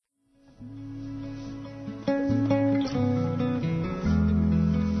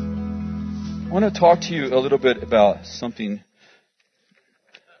I want to talk to you a little bit about something.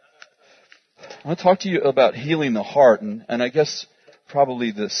 I want to talk to you about healing the heart, and I guess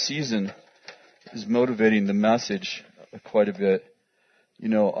probably the season is motivating the message quite a bit. You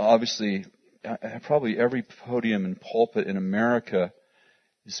know, obviously, probably every podium and pulpit in America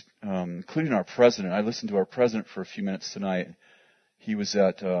is, including our president. I listened to our president for a few minutes tonight. He was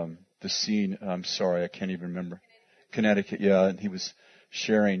at the scene. I'm sorry, I can't even remember. Connecticut, yeah, and he was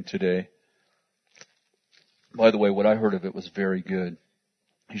sharing today. By the way, what I heard of it was very good.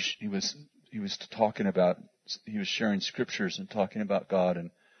 He was talking about, he was sharing scriptures and talking about God, and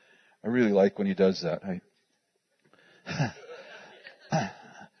I really like when he does that.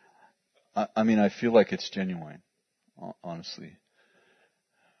 I mean, I feel like it's genuine, honestly.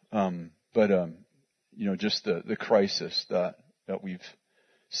 But you know, just the crisis that we've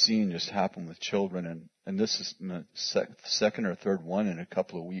seen just happen with children, and this is the second or third one in a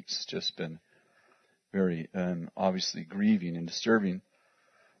couple of weeks. It's just been very obviously grieving and disturbing.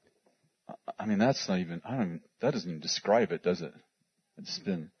 I mean, that doesn't even describe it, does it? It's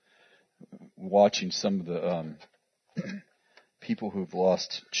been watching some of the people who've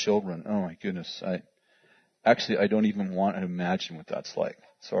lost children. Oh my goodness. I don't even want to imagine what that's like.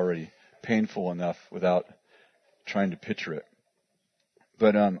 It's already painful enough without trying to picture it.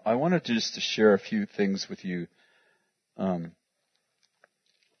 But I wanted to share a few things with you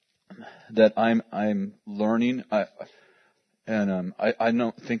that I'm learning. I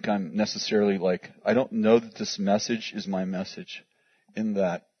don't think I'm necessarily I don't know that this message is my message in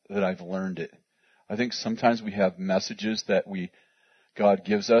that I've learned it. I think sometimes we have messages that God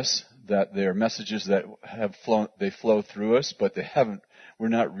gives us, that they're messages that they flow through us, but we're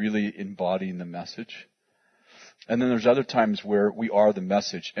not really embodying the message. And then there's other times where we are the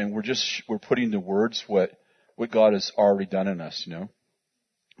message, and we're putting to words what God has already done in us, you know.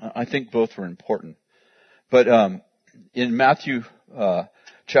 I think both are important. But in Matthew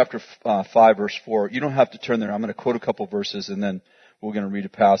chapter 5, verse 4, you don't have to turn there. I'm going to quote a couple verses, and then we're going to read a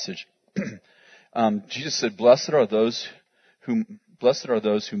passage. Jesus said, Blessed are those who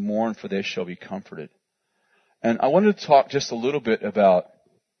mourn, for they shall be comforted. And I wanted to talk just a little bit about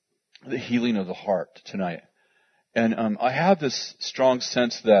the healing of the heart tonight. And I have this strong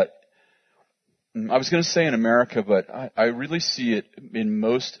sense that, I was going to say in America, but I really see it in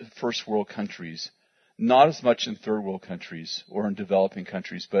most first world countries, not as much in third world countries or in developing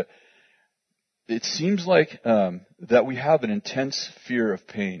countries, but it seems like that we have an intense fear of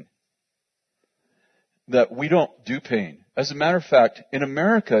pain, that we don't do pain. As a matter of fact, in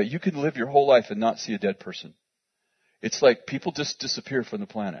America, you can live your whole life and not see a dead person. It's like people just disappear from the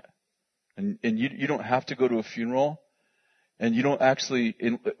planet. And you don't have to go to a funeral, and you don't actually,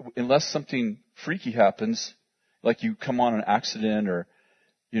 unless something freaky happens, like you come on an accident or,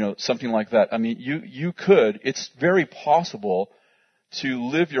 you know, something like that. I mean, it's very possible to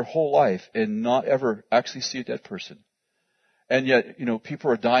live your whole life and not ever actually see a dead person. And yet, you know, people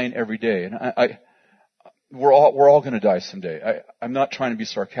are dying every day, and we're all going to die someday. I'm not trying to be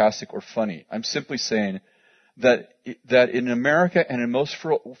sarcastic or funny. I'm simply saying that in America and in most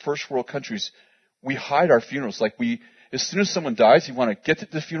first world countries, we hide our funerals. As soon as someone dies, you want to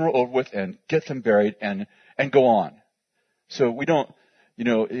get the funeral over with and get them buried and go on. So we don't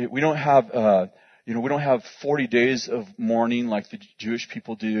have 40 days of mourning like the Jewish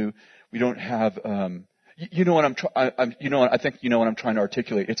people do. We don't have, I think you know what I'm trying to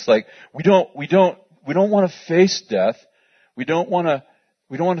articulate. It's like we don't want to face death. We don't want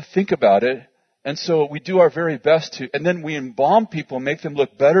to think about it. And so we do our very best and then we embalm people and make them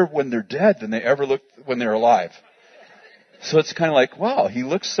look better when they're dead than they ever looked when they're alive. So it's kind of like, wow, he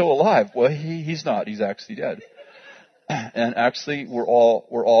looks so alive. Well, he's not. He's actually dead. And actually, we're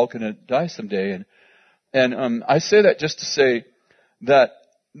all going to die someday. And I say that just to say that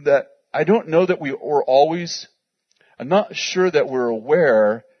I don't know that I'm not sure that we're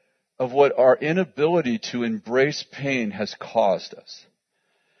aware of what our inability to embrace pain has caused us.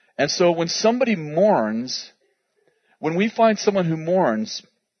 And so when somebody mourns, when we find someone who mourns,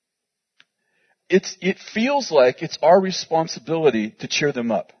 it feels like it's our responsibility to cheer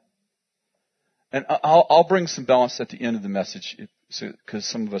them up. And I'll bring some balance at the end of the message, because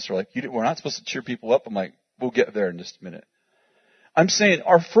some of us are like, we're not supposed to cheer people up. I'm like, we'll get there in just a minute. I'm saying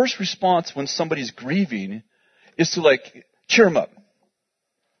our first response when somebody's grieving is to cheer them up.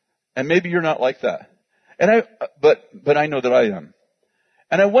 And maybe you're not like that. But I know that I am.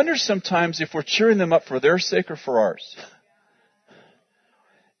 And I wonder sometimes if we're cheering them up for their sake or for ours.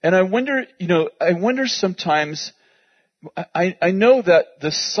 And I wonder sometimes, I know that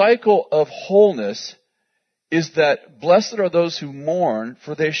the cycle of wholeness is that blessed are those who mourn,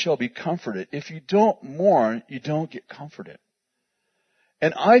 for they shall be comforted. If you don't mourn, you don't get comforted.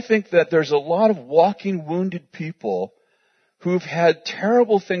 And I think that there's a lot of walking wounded people who've had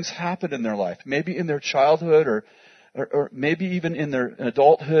terrible things happen in their life, maybe in their childhood or maybe even in their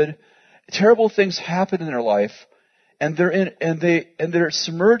adulthood. Terrible things happen in their life, and they're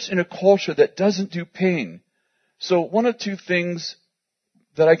submerged in a culture that doesn't do pain. So one of two things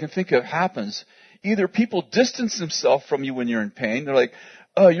that I can think of happens. Either people distance themselves from you when you're in pain. They're like,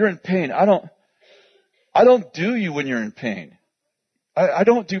 "Oh, you're in pain. I don't do you when you're in pain. I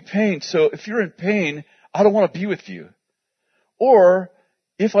don't do pain. So if you're in pain, I don't want to be with you." Or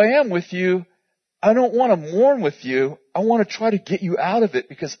if I am with you, I don't want to mourn with you. I want to try to get you out of it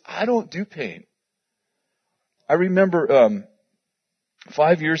because I don't do pain. I remember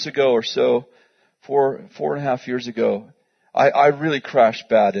 5 years ago or so, 4.5 years ago, I really crashed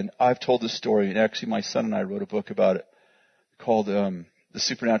bad, and I've told this story, and actually my son and I wrote a book about it called The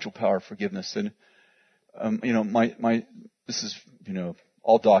Supernatural Power of Forgiveness. And this is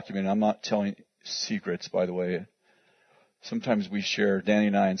all documented. I'm not telling secrets, by the way. Sometimes we share, Danny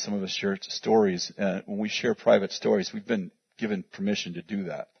and I, and some of us share stories. When we share private stories, we've been given permission to do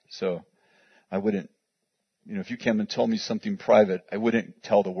that. So I wouldn't, if you came and told me something private, I wouldn't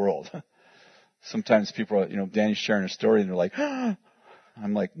tell the world. Sometimes people are, Danny's sharing a story and they're like, ah.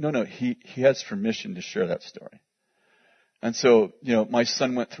 I'm like, no, he has permission to share that story. And so, my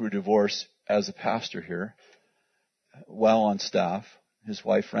son went through a divorce as a pastor here while on staff. His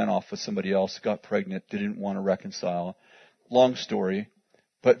wife ran off with somebody else, got pregnant, didn't want to reconcile. Long story,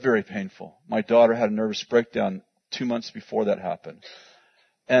 but very painful. My daughter had a nervous breakdown 2 months before that happened.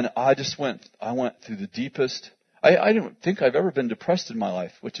 And I went through the deepest, I don't think I've ever been depressed in my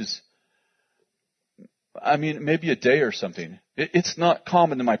life, which is, maybe a day or something. It's not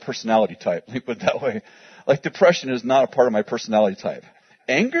common in my personality type, let me put it that way. Like depression is not a part of my personality type.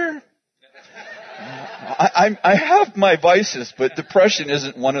 Anger? I have my vices, but depression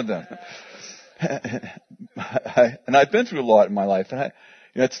isn't one of them. And I've been through a lot in my life, and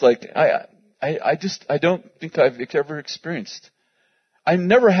it's like I don't think I've ever experienced. I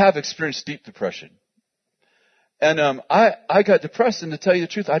never have experienced deep depression. And I got depressed, and to tell you the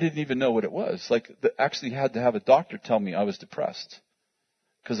truth, I didn't even know what it was. Like, actually had to have a doctor tell me I was depressed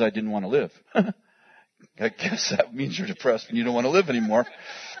because I didn't want to live. I guess that means you're depressed when you don't want to live anymore.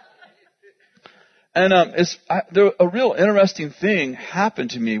 And a real interesting thing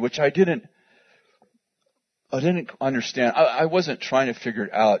happened to me, which I didn't understand. I wasn't trying to figure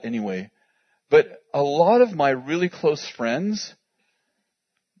it out anyway. But a lot of my really close friends,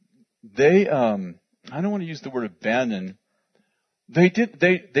 they I don't want to use the word abandon. They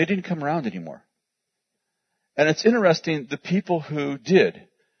didn't come around anymore. And it's interesting, the people who did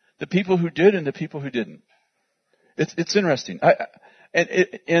and the people who didn't. It's interesting.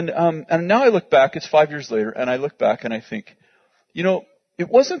 And now I look back, it's 5 years later, and I look back and I think, it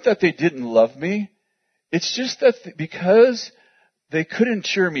wasn't that they didn't love me. It's just that because they couldn't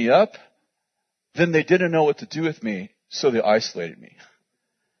cheer me up, then they didn't know what to do with me, so they isolated me.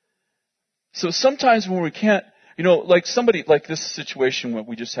 So sometimes when we can't, like somebody, like this situation what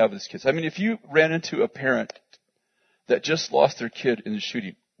we just have with kids. If you ran into a parent that just lost their kid in the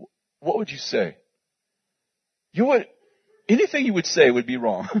shooting, what would you say? Anything you would say would be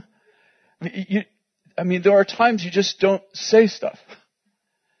wrong. There are times you just don't say stuff.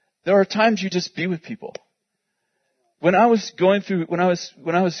 There are times you just be with people. When I was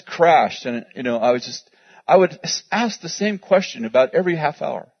crashed, and I would ask the same question about every half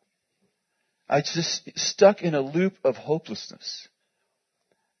hour. I just stuck in a loop of hopelessness.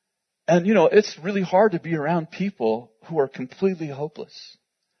 And it's really hard to be around people who are completely hopeless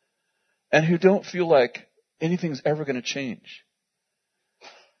and who don't feel like anything's ever going to change.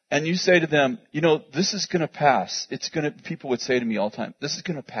 And you say to them, this is going to pass. People would say to me all the time, this is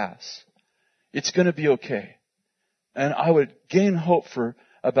going to pass. It's going to be okay. And I would gain hope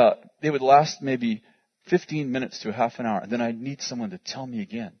they would last maybe 15 minutes to a half an hour. And then I'd need someone to tell me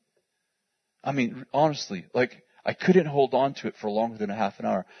again. Honestly, I couldn't hold on to it for longer than a half an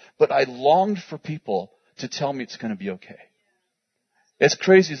hour. But I longed for people to tell me it's going to be okay. As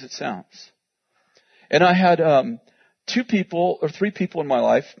crazy as it sounds. And I had 2 people or 3 people in my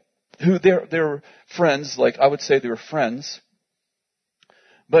life who they're friends, like I would say they were friends.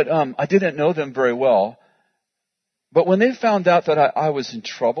 But I didn't know them very well. But when they found out that I was in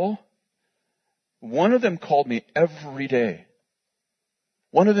trouble, one of them called me every day.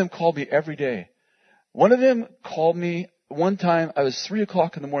 One of them called me one time, I was 3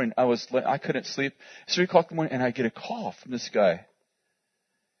 o'clock in the morning. I couldn't sleep. 3 o'clock in the morning, and I get a call from this guy.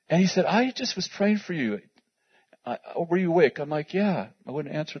 And he said, I just was praying for you. were you awake? I'm like, yeah. I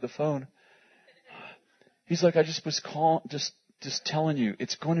wouldn't answer the phone. He's like, I just was just telling you,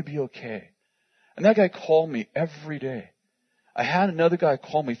 it's going to be okay. And that guy called me every day. I had another guy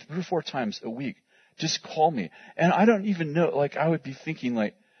call me 3 or 4 times a week. Just call me. And I don't even know, like I would be thinking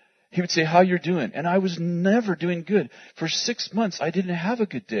like, he would say, how you're doing? And I was never doing good. For 6 months, I didn't have a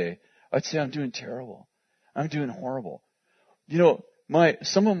good day. I'd say, I'm doing terrible. I'm doing horrible. You know,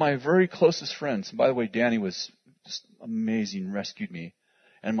 some of my very closest friends, and by the way, Danny was just amazing, rescued me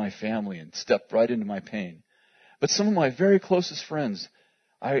and my family and stepped right into my pain. But some of my very closest friends,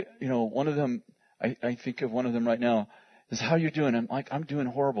 one of them, I think of one of them right now, is how you doing? I'm like, I'm doing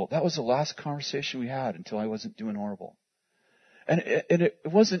horrible. That was the last conversation we had until I wasn't doing horrible. And it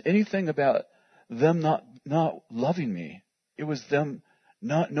wasn't anything about them not loving me. It was them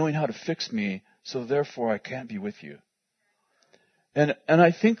not knowing how to fix me, so therefore I can't be with you. And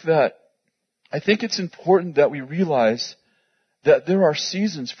I think it's important that we realize that there are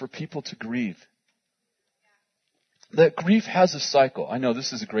seasons for people to grieve. That grief has a cycle. I know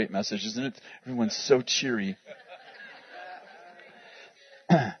this is a great message, isn't it? Everyone's so cheery.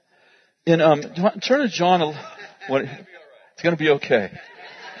 Turn to John. It's going to be okay.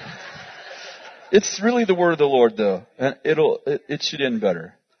 It's really the word of the Lord, though, and it should end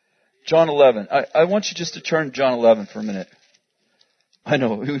better. John 11. I want you just to turn to John 11 for a minute. I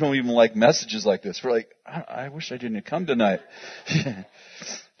know we don't even like messages like this. We're like, I wish I didn't come tonight.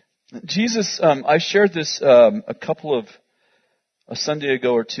 Jesus, I shared this a Sunday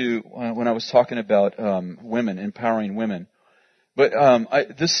ago or two when I was talking about women, empowering women. But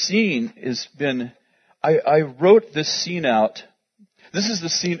this scene has been. I wrote this scene out. This is the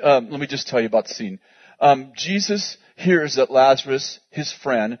scene. Let me just tell you about the scene. Jesus hears that Lazarus, his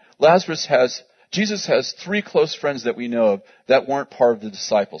friend, Jesus has 3 close friends that we know of that weren't part of the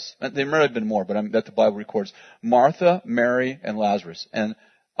disciples. There might have been more, but that the Bible records. Martha, Mary, and Lazarus. And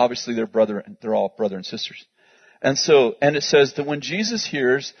obviously they're all brother and sisters. And it says that when Jesus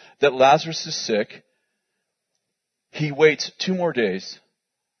hears that Lazarus is sick, he waits 2 more days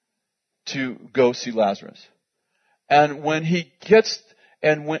to go see Lazarus. And when he gets,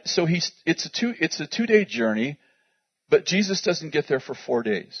 it's a 2-day journey, but Jesus doesn't get there for 4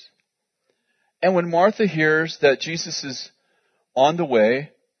 days. And when Martha hears that Jesus is on the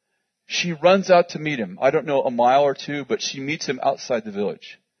way, she runs out to meet him. I don't know, a mile or 2, but she meets him outside the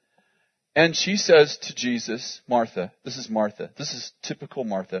village. And she says to Jesus, Martha, this is typical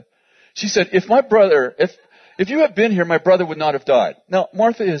Martha. She said, if you had been here, my brother would not have died. Now,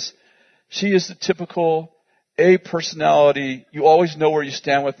 Martha is the typical A personality. You always know where you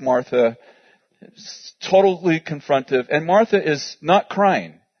stand with Martha. It's totally confrontive. And Martha is not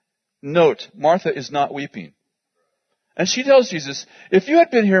crying. Note, Martha is not weeping. And she tells Jesus, if you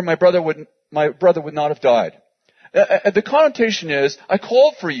had been here, my brother would not have died. The connotation is, I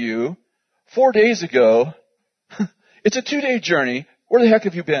called for you 4 days ago. It's a 2-day journey. Where the heck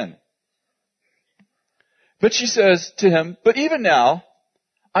have you been? But she says to him, but even now,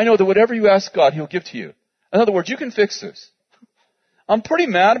 I know that whatever you ask God, He'll give to you. In other words, you can fix this. I'm pretty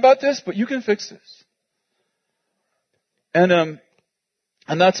mad about this, but you can fix this. And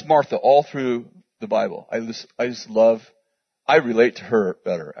that's Martha all through the Bible. I relate to her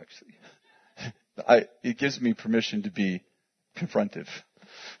better, actually. It gives me permission to be confrontive.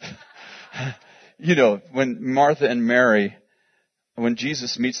 When Martha and Mary, when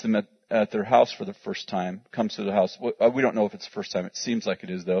Jesus meets them at their house for the first time, comes to the house. We don't know if it's the first time. It seems like it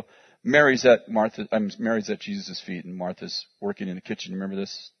is, though. Mary's at Jesus' feet, and Martha's working in the kitchen. Remember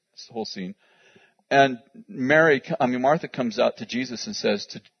this whole scene? And Martha comes out to Jesus and says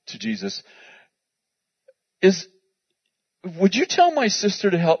to Jesus, would you tell my sister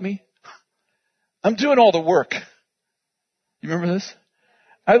to help me? I'm doing all the work. You remember this?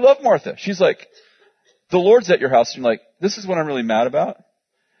 I love Martha. She's like, the Lord's at your house. And you're like, this is what I'm really mad about.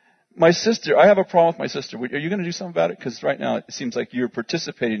 My sister, I have a problem with my sister. Are you going to do something about it? Because right now it seems like you're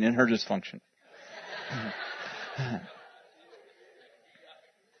participating in her dysfunction.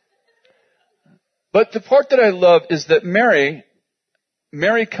 But the part that I love is that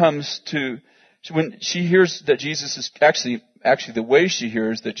Mary comes to, when she hears that Jesus is, actually the way she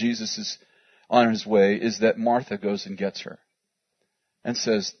hears that Jesus is on his way is that Martha goes and gets her and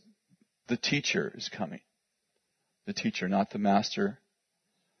says, the teacher is coming. The teacher, not the master,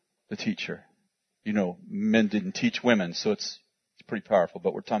 the teacher. Men didn't teach women, so it's pretty powerful,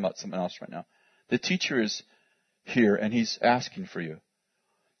 but we're talking about something else right now. The teacher is here and he's asking for you.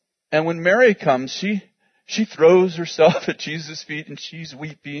 And when Mary comes, she throws herself at Jesus' feet and she's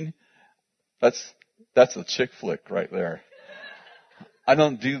weeping. That's a chick flick right there. I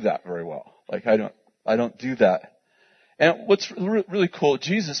don't do that very well. I don't do that. And what's really cool,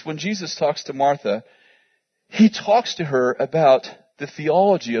 when Jesus talks to Martha, he talks to her about the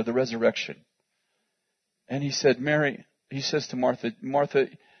theology of the resurrection. And he says to Martha, Martha,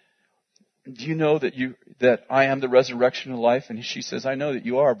 do you know that I am the resurrection of life? And she says, I know that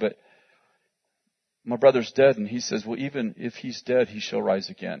you are, but my brother's dead. And he says, well, even if he's dead, he shall rise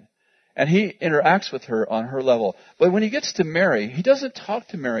again. And he interacts with her on her level. But when he gets to Mary, he doesn't talk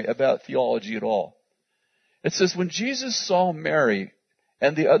to Mary about theology at all. It says, when Jesus saw Mary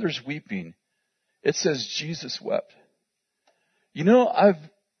and the others weeping, it says Jesus wept. You know, I've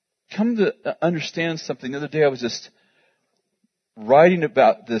come to understand something. The other day I was just writing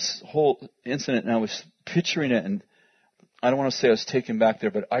about this whole incident, and I was picturing it, and I don't want to say I was taken back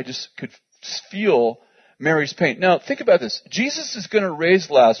there, but I just could feel Mary's pain. Now, think about this. Jesus is going to raise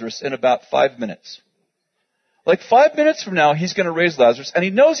Lazarus in about 5 minutes. Like 5 minutes from now, he's going to raise Lazarus, and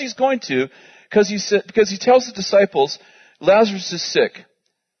he knows he's going to because he tells the disciples, Lazarus is sick.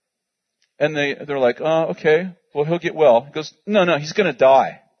 And they're like, oh, okay, well, he'll get well. He goes, no, he's going to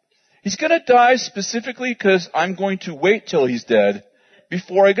die. He's going to die specifically because I'm going to wait till he's dead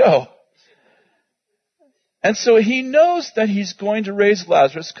before I go. And so he knows that he's going to raise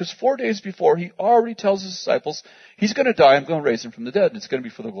Lazarus because 4 days before he already tells his disciples, he's going to die, I'm going to raise him from the dead, and it's going to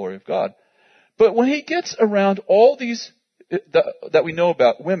be for the glory of God. But when he gets around all these that we know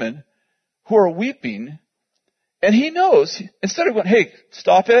about women who are weeping, and he knows, instead of going, hey,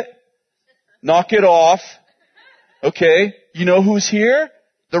 stop it, knock it off, okay, you know who's here?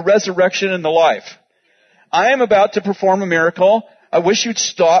 The resurrection and the life. I am about to perform a miracle. I wish you'd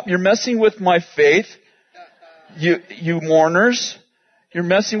stop. You're messing with my faith. You mourners. You're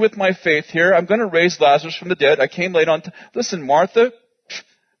messing with my faith here. I'm going to raise Lazarus from the dead. I came late on. Listen, Martha,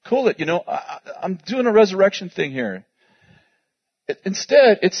 cool it. You know, I'm doing a resurrection thing here.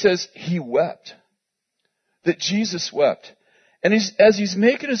 Instead, it says he wept. That Jesus wept. And as he's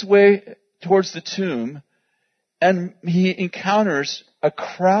making his way towards the tomb, and he encounters a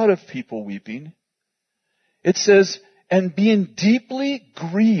crowd of people weeping, it says, and being deeply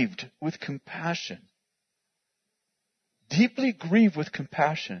grieved with compassion. Deeply grieved with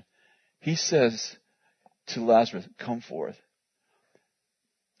compassion, he says to Lazarus, come forth.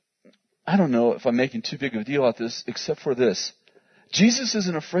 I don't know if I'm making too big of a deal out of this, except for this. Jesus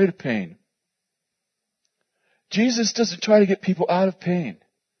isn't afraid of pain. Jesus doesn't try to get people out of pain.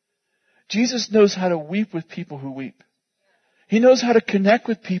 Jesus knows how to weep with people who weep. He knows how to connect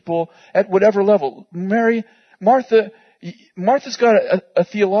with people at whatever level. Martha's got a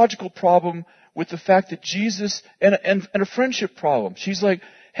theological problem with the fact that Jesus, and a friendship problem. She's like,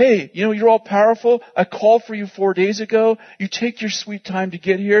 hey, you know, you're all powerful. I called for you 4 days ago. You take your sweet time to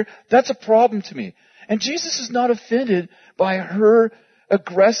get here. That's a problem to me. And Jesus is not offended by her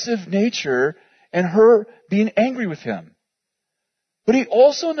aggressive nature and her being angry with him. But he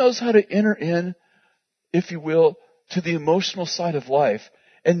also knows how to enter in, if you will, to the emotional side of life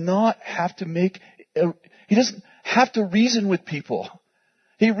and not have to he doesn't have to reason with people.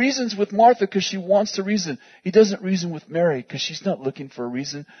 He reasons with Martha because she wants to reason. He doesn't reason with Mary because she's not looking for a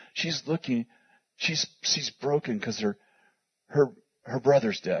reason. She's broken because her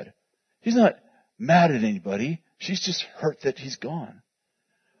brother's dead. She's not mad at anybody. She's just hurt that he's gone.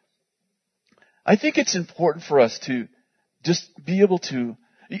 I think it's important for us to just be able to,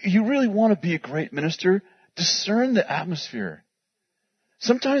 you really want to be a great minister, discern the atmosphere.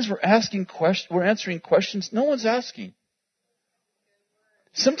 Sometimes we're answering questions no one's asking.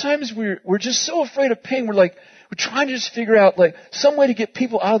 Sometimes we're just so afraid of pain. We're trying to just figure out some way to get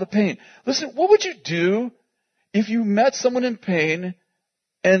people out of the pain. Listen, what would you do if you met someone in pain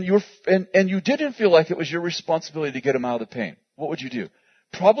and you didn't feel like it was your responsibility to get them out of the pain? What would you do?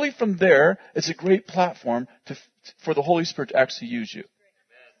 Probably from there, it's a great platform for the Holy Spirit to actually use you.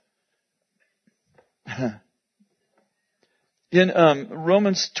 In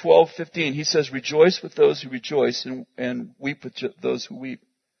Romans 12:15, he says, rejoice with those who rejoice and weep with those who weep.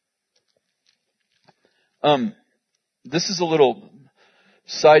 This is a little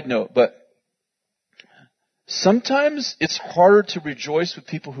side note, but sometimes it's harder to rejoice with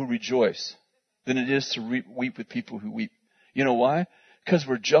people who rejoice than it is to weep with people who weep. You know why? Because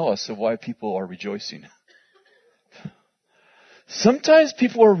we're jealous of why people are rejoicing. Sometimes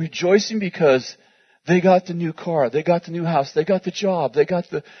people are rejoicing because they got the new car, they got the new house, they got the job, they got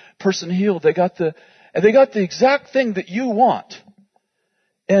the person healed, they got the exact thing that you want.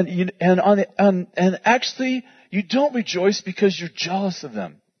 And actually, you don't rejoice because you're jealous of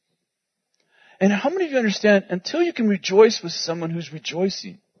them. And how many of you understand, until you can rejoice with someone who's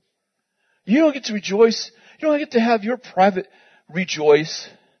rejoicing, you don't get to rejoice, you don't get to have your private rejoice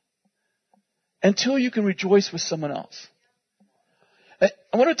until you can rejoice with someone else.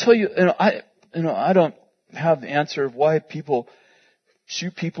 I want to tell you, I don't have the answer of why people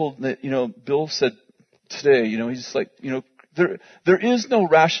shoot people that, Bill said today, he's just like, there is no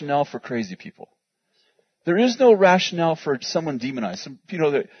rationale for crazy people. There is no rationale for someone demonized.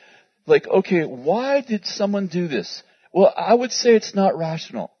 Like, okay, why did someone do this? Well, I would say it's not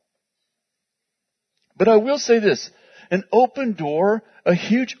rational. But I will say this, an open door, a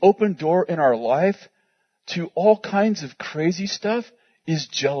huge open door in our life to all kinds of crazy stuff is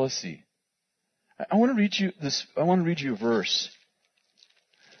jealousy. I want to read you a verse.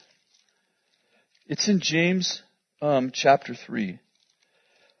 It's in James chapter 3.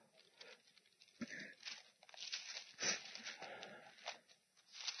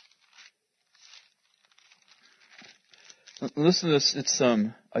 Listen to this. It's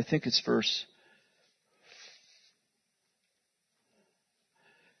I think it's verse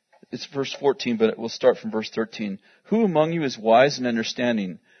 14, but we'll start from verse 13. Who among you is wise and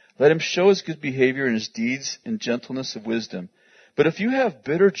understanding? Let him show his good behavior in his deeds in gentleness of wisdom. But if you have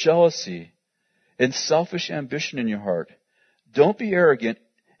bitter jealousy and selfish ambition in your heart, don't be arrogant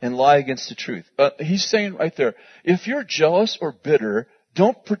and lie against the truth. He's saying right there, if you're jealous or bitter,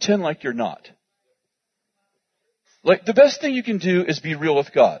 don't pretend like you're not. Like, the best thing you can do is be real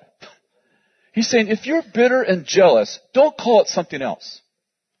with God. He's saying, if you're bitter and jealous, don't call it something else.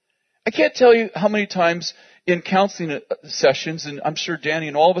 I can't tell you how many times in counseling sessions, and I'm sure Danny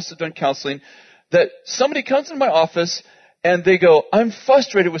and all of us have done counseling, that somebody comes in my office and they go, I'm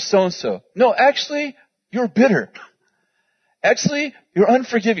frustrated with so-and-so. No, actually, you're bitter. Actually, you're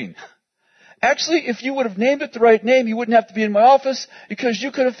unforgiving. Actually, if you would have named it the right name, you wouldn't have to be in my office because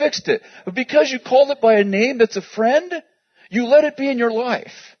you could have fixed it. But because you called it by a name that's a friend, you let it be in your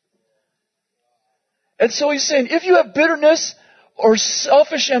life. And so he's saying, if you have bitterness or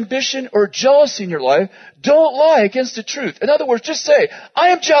selfish ambition or jealousy in your life, don't lie against the truth. In other words, just say, I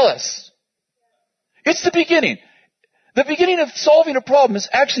am jealous. It's the beginning. The beginning of solving a problem is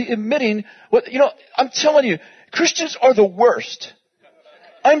actually admitting what, I'm telling you, Christians are the worst.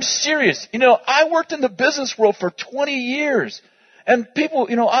 I'm serious. I worked in the business world for 20 years. And people,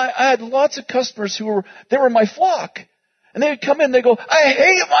 I had lots of customers they were my flock. And they would come in and they go, I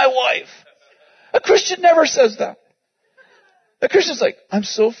hate my wife. A Christian never says that. A Christian's like, I'm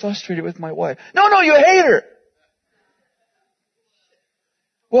so frustrated with my wife. No, you hate her.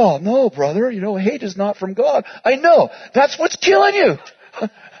 Well, no, brother, hate is not from God. I know. That's what's killing you.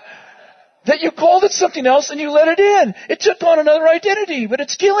 That you called it something else and you let it in. It took on another identity, but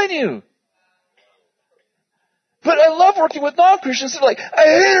it's killing you. But I love working with non-Christians. They're like, I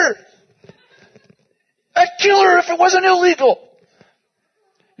hate her. I'd kill her if it wasn't illegal.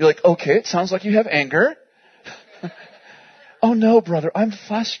 You're like, okay, it sounds like you have anger. Oh no, brother, I'm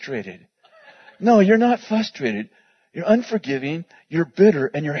frustrated. No, you're not frustrated. You're unforgiving, you're bitter,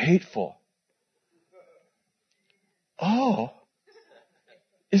 and you're hateful. Oh.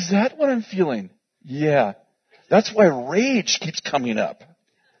 Is that what I'm feeling? Yeah. That's why rage keeps coming up.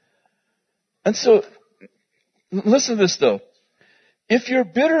 And so, listen to this though. If you're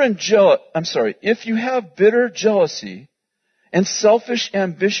bitter and if you have bitter jealousy and selfish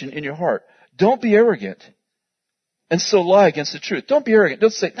ambition in your heart, don't be arrogant and so lie against the truth. Don't be arrogant.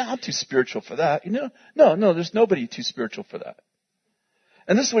 Don't say, no, I'm too spiritual for that. No, there's nobody too spiritual for that.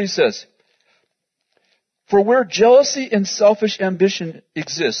 And this is what he says. For where jealousy and selfish ambition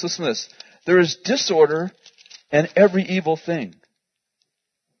exist, listen to this, there is disorder and every evil thing.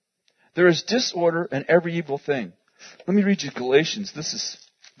 There is disorder and every evil thing. Let me read you Galatians. This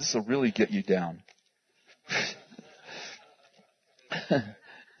will really get you down.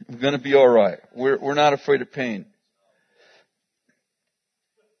 We're going to be all right. We're not afraid of pain.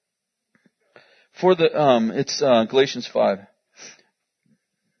 It's Galatians 5.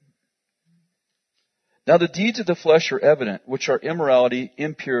 Now the deeds of the flesh are evident, which are immorality,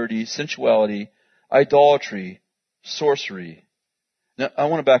 impurity, sensuality, idolatry, sorcery. Now, I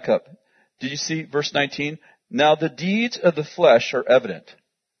want to back up. Did you see verse 19? Now the deeds of the flesh are evident.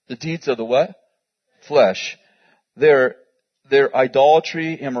 The deeds of the what? Flesh. They're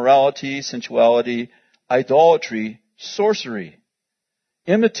idolatry, immorality, sensuality, idolatry, sorcery,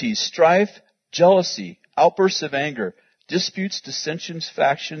 enmity, strife, jealousy, outbursts of anger, disputes, dissensions,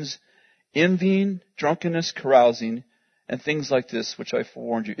 factions, envying, drunkenness, carousing, and things like this, which I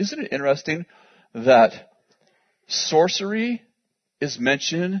forewarned you. Isn't it interesting that sorcery is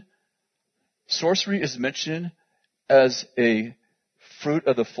mentioned as a fruit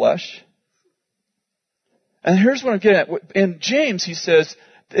of the flesh? And here's what I'm getting at. In James, he says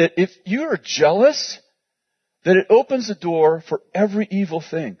that if you are jealous, that it opens the door for every evil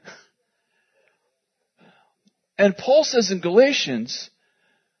thing. And Paul says in Galatians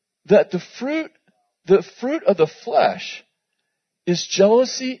that the fruit of the flesh is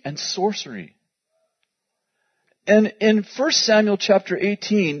jealousy and sorcery. And in 1 Samuel chapter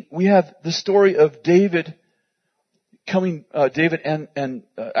 18, we have the story of David actually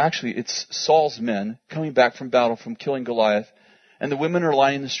it's Saul's men coming back from battle from killing Goliath. And the women are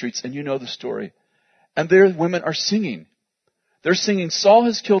lining the streets, and you know the story. And their women are singing. They're singing, Saul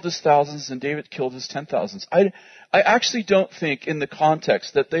has killed his thousands and David killed his 10,000s. I actually don't think in the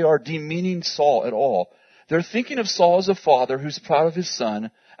context that they are demeaning Saul at all. They're thinking of Saul as a father who's proud of his son,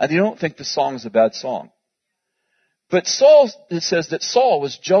 and they don't think the song is a bad song. But it says that Saul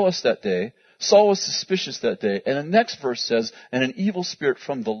was jealous that day. Saul was suspicious that day. And the next verse says, and an evil spirit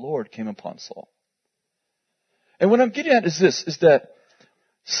from the Lord came upon Saul. And what I'm getting at is this, is that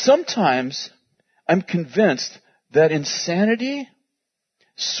sometimes I'm convinced that insanity,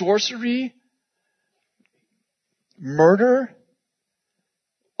 sorcery, murder,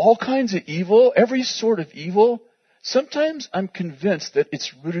 all kinds of evil, every sort of evil, sometimes I'm convinced that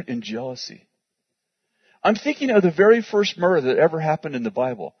it's rooted in jealousy. I'm thinking of the very first murder that ever happened in the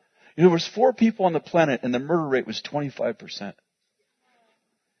Bible. There was 4 people on the planet and the murder rate was 25%.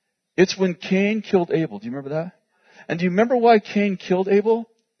 It's when Cain killed Abel. Do you remember that? And do you remember why Cain killed Abel?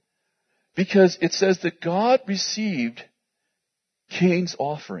 Because it says that God received Cain's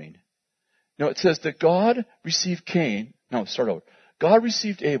offering. No, it says that God received God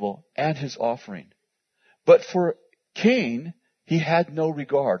received Abel and his offering. But for Cain, he had no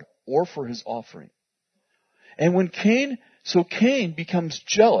regard or for his offering. And when Cain becomes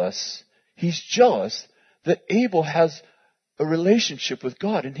jealous, he's jealous that Abel has a relationship with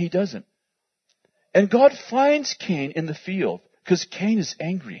God and he doesn't. And God finds Cain in the field because Cain is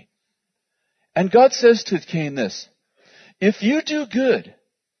angry. And God says to Cain this, if you do good,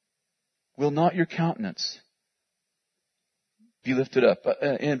 will not your countenance be lifted up?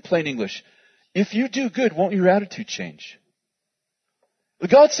 In plain English, if you do good, won't your attitude change?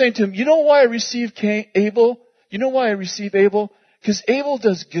 God's saying to him, you know why I received Abel? You know why I receive Abel? Because Abel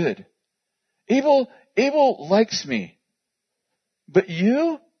does good. Abel likes me. But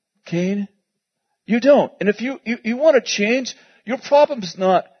you, Cain, you don't. And if you want to change, your problem is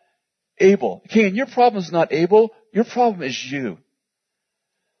not Abel. Cain, your problem is not Abel. Your problem is you.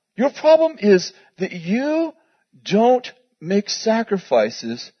 Your problem is that you don't make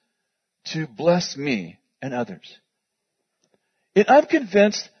sacrifices to bless me and others. And I'm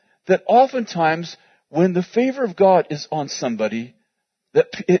convinced that oftentimes when the favor of God is on somebody, that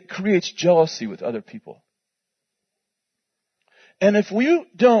it creates jealousy with other people. And if you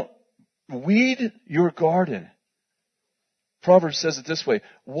don't weed your garden, Proverbs says it this way,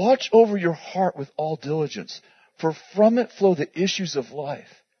 watch over your heart with all diligence, for from it flow the issues of life.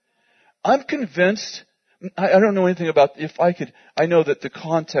 I'm convinced, I don't know anything about, I know that the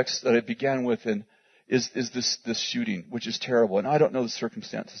context that I began with is this shooting, which is terrible, and I don't know the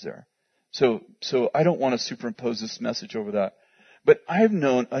circumstances there. So I don't want to superimpose this message over that. But I've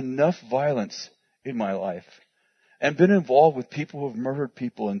known enough violence in my life and been involved with people who have murdered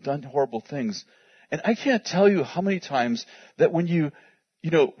people and done horrible things. And I can't tell you how many times that when you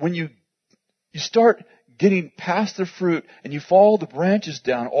start getting past the fruit and you follow the branches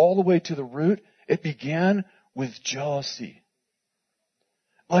down all the way to the root, it began with jealousy.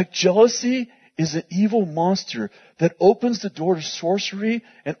 Like jealousy is an evil monster that opens the door to sorcery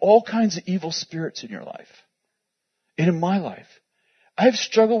and all kinds of evil spirits in your life. And in my life. I've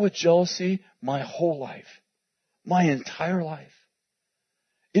struggled with jealousy my whole life. My entire life.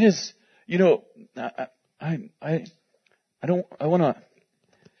 It is, I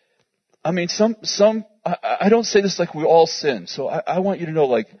don't say this like we all sin. So I want you to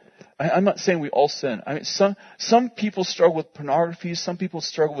know, I'm not saying we all sin. I mean, some people struggle with pornography. Some people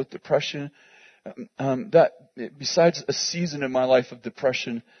struggle with depression. That besides a season in my life of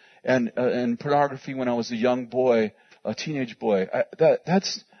depression and pornography when I was a young boy, a teenage boy, I'm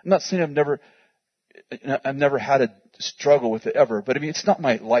not saying I've never had a struggle with it ever, but I mean it's not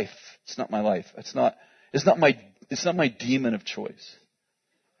my life. It's not my life. It's not my demon of choice.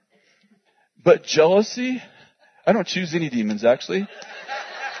 But jealousy, I don't choose any demons actually.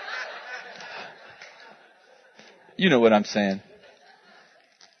 You know what I'm saying.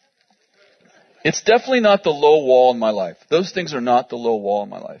 It's definitely not the low wall in my life. Those things are not the low wall in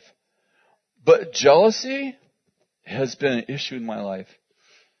my life. But jealousy has been an issue in my life.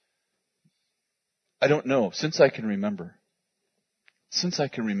 I don't know, since I can remember.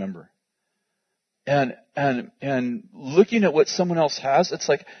 And looking at what someone else has, it's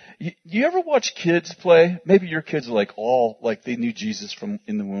like, you ever watch kids play? Maybe your kids are they knew Jesus from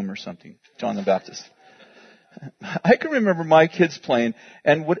in the womb or something. John the Baptist. I can remember my kids playing,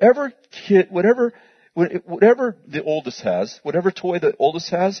 and whatever the oldest has, whatever toy the oldest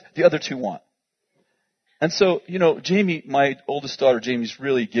has, the other two want. And so, Jamie, my oldest daughter, Jamie's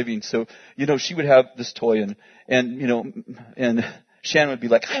really giving. So, she would have this toy and Shannon would be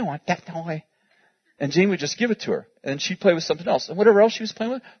like, I want that toy. And Jamie would just give it to her. And she'd play with something else. And whatever else she was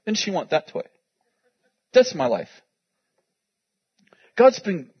playing with, then she'd want that toy. That's my life. God's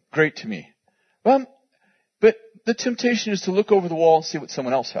been great to me. But the temptation is to look over the wall and see what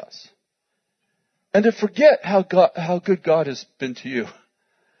someone else has. And to forget how good God has been to you.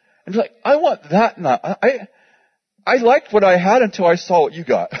 And be like, I want that now. I liked what I had until I saw what you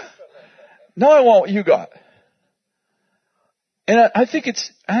got. Now I want what you got. And I think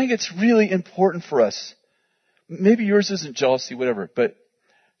it's really important for us. Maybe yours isn't jealousy, whatever, but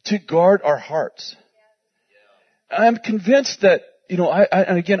to guard our hearts. I'm convinced that,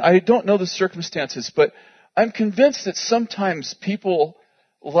 and again, I don't know the circumstances, but I'm convinced that sometimes people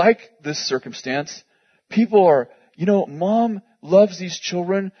like this circumstance, people are, mom loves these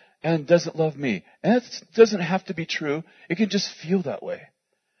children and doesn't love me. And that doesn't have to be true. It can just feel that way.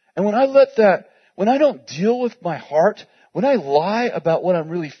 And when I don't deal with my heart, when I lie about what I'm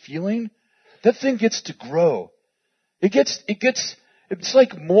really feeling, that thing gets to grow. It's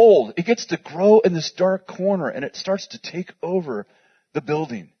like mold. It gets to grow in this dark corner and it starts to take over the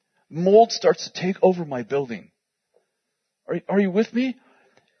building. Mold starts to take over my building. Are you with me?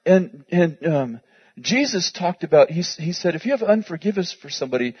 And Jesus talked about, he said, if you have unforgiveness for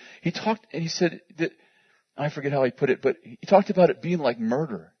somebody, he said that, I forget how he put it, but he talked about it being like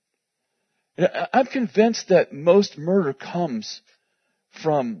murder. I'm convinced that most murder comes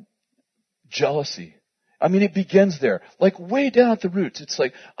from jealousy. I mean, it begins there, like way down at the roots. It's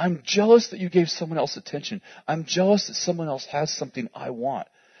like, I'm jealous that you gave someone else attention. I'm jealous that someone else has something I want.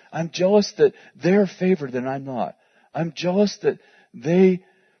 I'm jealous that they're favored and I'm not. I'm jealous that they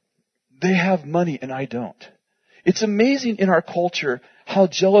have money and I don't. It's amazing in our culture how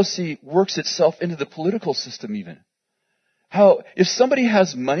jealousy works itself into the political system even. How if somebody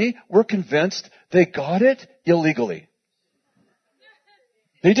has money, we're convinced they got it illegally.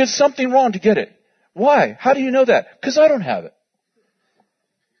 They did something wrong to get it. Why? How do you know that? Because I don't have it.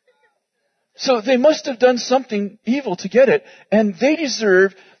 So they must have done something evil to get it, and they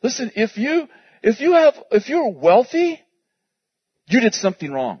deserve. Listen, if you're wealthy, you did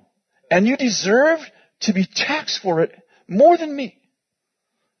something wrong, and you deserve to be taxed for it more than me.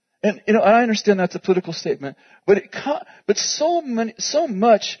 And I understand that's a political statement, but so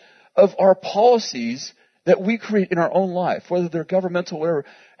much of our policies that we create in our own life, whether they're governmental or whatever,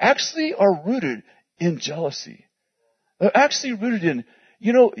 actually are rooted in jealousy. They're actually rooted in,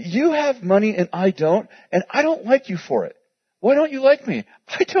 you have money and I don't like you for it. Why don't you like me?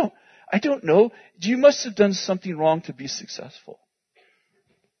 I don't know. You must have done something wrong to be successful.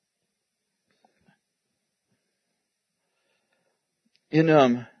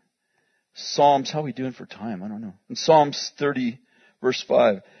 In Psalms, how are we doing for time? I don't know. In Psalms 30, verse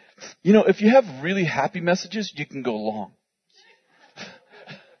 5, if you have really happy messages, you can go long.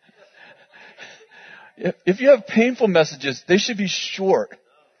 If you have painful messages, they should be short.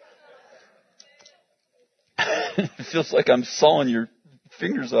 It feels like I'm sawing your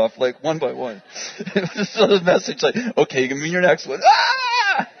fingers off, like one by one. Just a message like, okay, give me your next one.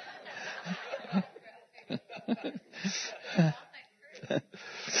 Ah!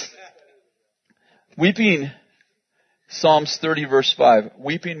 Weeping, Psalms 30 verse 5,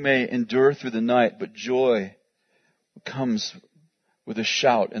 weeping may endure through the night, but joy comes with a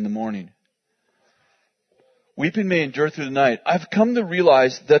shout in the morning. Weeping may endure through the night. I've come to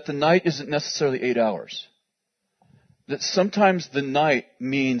realize that the night isn't necessarily 8 hours. That sometimes the night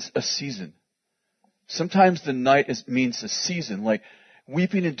means a season. Sometimes the night means a season. Like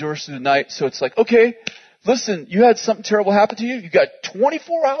weeping endures through the night. So it's like, okay, listen, you had something terrible happen to you. You got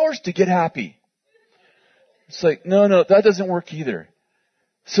 24 hours to get happy. It's like, no, that doesn't work either.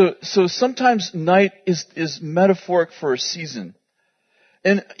 So sometimes night is metaphoric for a season.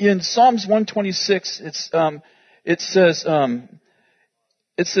 And in Psalms 126, it says, in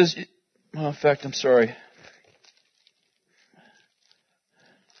fact, I'm sorry.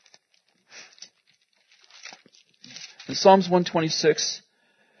 In Psalms 126,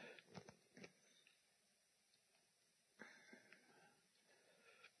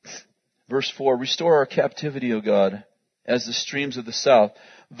 verse 4, restore our captivity, O God, as the streams of the south.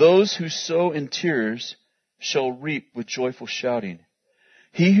 Those who sow in tears shall reap with joyful shouting.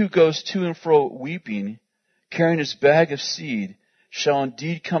 He who goes to and fro weeping, carrying his bag of seed, shall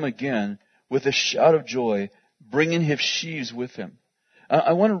indeed come again with a shout of joy, bringing his sheaves with him.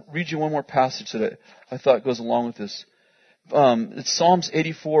 I want to read you one more passage that I thought goes along with this. It's Psalms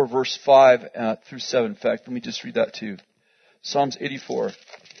 84, verse 5 through 7. In fact, let me just read that too. Psalms 84,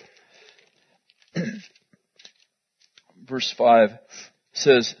 verse 5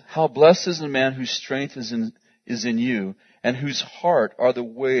 says, "How blessed is the man whose strength is in you, and whose heart are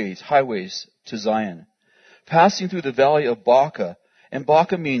the highways to Zion. Passing through the valley of Baca," and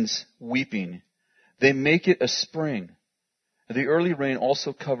Baca means weeping, "they make it a spring. The early rain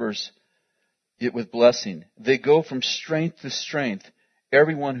also covers it with blessing. They go from strength to strength,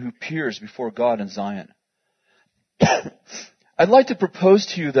 everyone who peers before God in Zion." I'd like to propose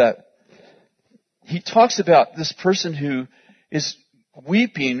to you that he talks about this person who is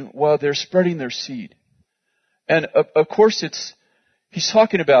weeping while they're spreading their seed. And of course he's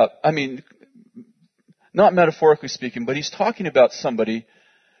talking about, not metaphorically speaking, but he's talking about somebody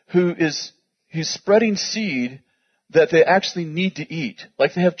he's spreading seed that they actually need to eat.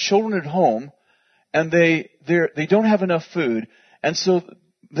 Like they have children at home and they don't have enough food, and so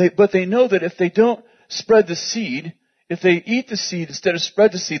but they know that if they don't spread the seed, if they eat the seed instead of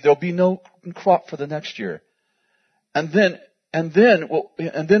spread the seed, there'll be no crop for the next year. And then, in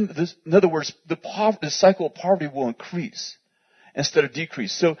other words, the cycle of poverty will increase instead of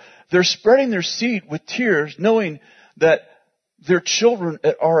decrease. So they're spreading their seed with tears, knowing that their children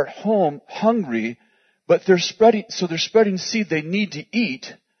are at home hungry, but they're spreading seed they need to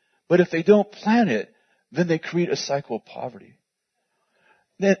eat. But if they don't plant it, then they create a cycle of poverty.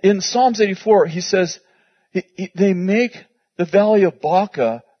 Then in Psalms 84, he says, they make the valley of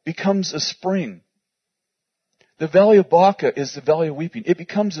Baca becomes a spring. The valley of Baca is the valley of weeping. It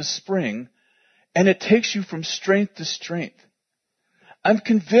becomes a spring, and it takes you from strength to strength. I'm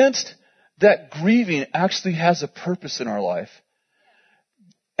convinced that grieving actually has a purpose in our life.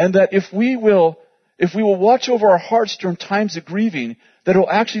 And that if we will watch over our hearts during times of grieving, that it'll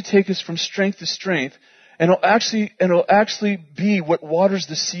actually take us from strength to strength, and it'll actually be what waters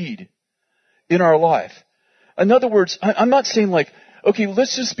the seed in our life. In other words, I'm not saying like, okay,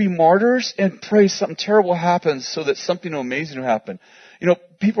 let's just be martyrs and pray something terrible happens so that something amazing will happen. You know,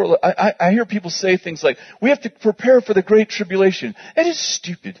 I hear people say things like, we have to prepare for the Great Tribulation. That is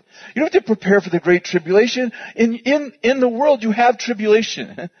stupid. You don't have to prepare for the Great Tribulation. In the world, you have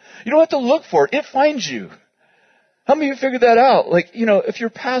tribulation. You don't have to look for it. It finds you. How many of you figured that out? Like, you know, if you're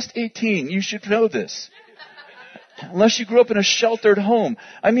past 18, you should know this. Unless you grew up in a sheltered home.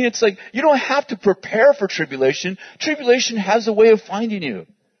 I mean, it's like, you don't have to prepare for tribulation. Tribulation has a way of finding you.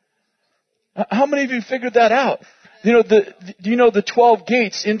 How many of you figured that out? You know, do you know the 12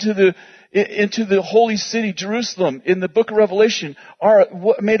 gates into the holy city, Jerusalem, in the book of Revelation are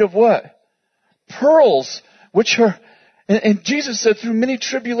made of what? Pearls, which are, and Jesus said, through many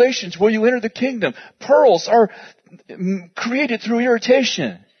tribulations will you enter the kingdom. Pearls are created through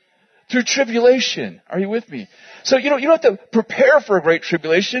irritation, through tribulation. Are you with me? So you don't have to prepare for a great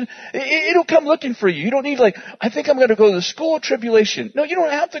tribulation. It'll come looking for you. You don't need I think I'm going to go to the school of tribulation. No, you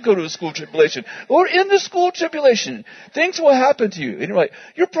don't have to go to the school of tribulation. Or in the school of tribulation, things will happen to you. And you're like,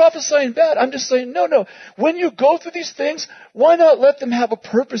 you're prophesying bad. I'm just saying, no. When you go through these things, why not let them have a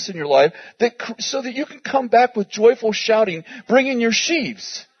purpose in your life so that you can come back with joyful shouting, bringing your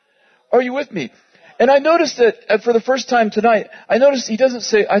sheaves. Are you with me? And I noticed that for the first time tonight, I noticed he doesn't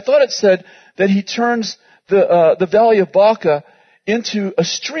say, I thought it said that he turns the valley of Baca into a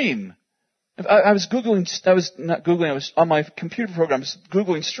stream. I was on my computer program, I was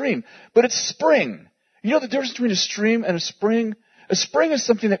Googling stream. But it's spring. You know the difference between a stream and a spring? A spring is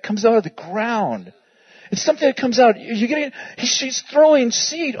something that comes out of the ground. It's something that comes out, she's throwing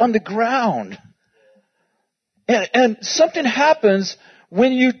seed on the ground. And something happens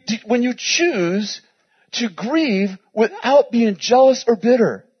when you choose to grieve without being jealous or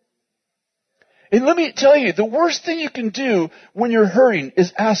bitter. And let me tell you, the worst thing you can do when you're hurting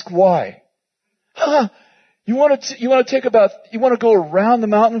is ask why. You want to go around the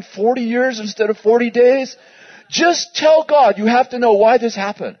mountain 40 years instead of 40 days? Just tell God you have to know why this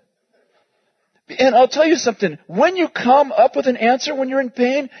happened. And I'll tell you something, when you come up with an answer when you're in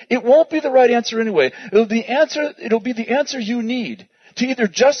pain, it won't be the right answer anyway. It'll be the answer you need to either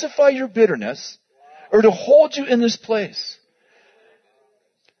justify your bitterness or to hold you in this place.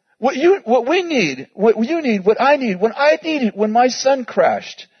 What I need, when my son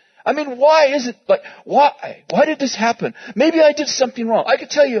crashed. I mean, why is it why? Why did this happen? Maybe I did something wrong. I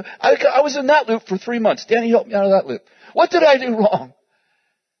could tell you, I was in that loop for 3 months. Danny helped me out of that loop. What did I do wrong?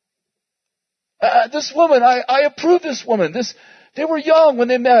 This woman, I approved this woman. They were young when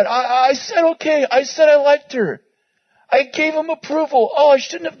they met. I said okay. I said I liked her. I gave him approval. Oh, I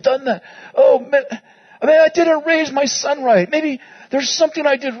shouldn't have done that. Oh, man. I mean, I didn't raise my son right. Maybe there's something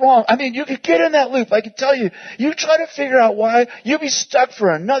I did wrong. I mean, you could get in that loop. I can tell you. You try to figure out why, you'll be stuck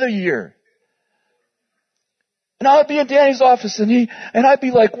for another year. And I would be in Danny's office and I'd be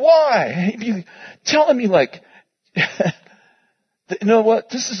like, why? And he'd be telling me like, you know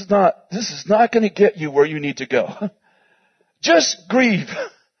what? This is not going to get you where you need to go. Just grieve.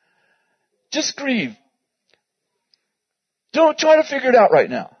 Just grieve. Don't try to figure it out right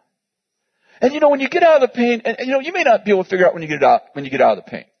now. And when you get out of the pain, and you may not be able to figure out when you get out of the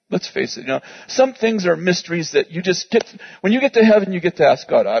pain. Let's face it, some things are mysteries that you just get, when you get to heaven, you get to ask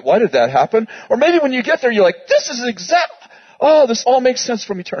God, why did that happen? Or maybe when you get there, you're like, this all makes sense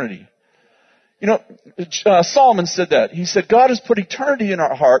from eternity. Solomon said that. He said, God has put eternity in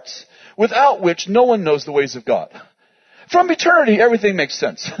our hearts, without which no one knows the ways of God. From eternity, everything makes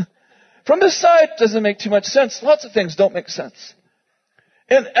sense. From this side, it doesn't make too much sense. Lots of things don't make sense.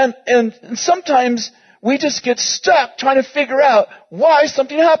 And sometimes we just get stuck trying to figure out why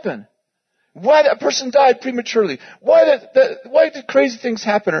something happened. Why that person died prematurely. Why did crazy things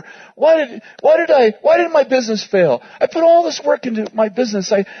happen? Or why did my business fail? I put all this work into my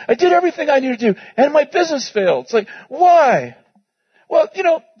business. I did everything I needed to do, and my business failed. It's like, why? Well,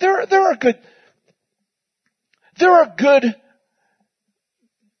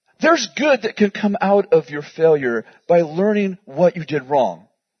 there's good that can come out of your failure by learning what you did wrong.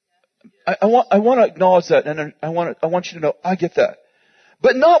 I want to acknowledge that, and I want you to know, I get that.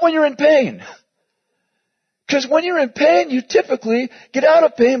 But not when you're in pain. Because when you're in pain, you typically get out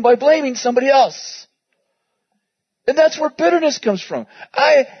of pain by blaming somebody else. And that's where bitterness comes from.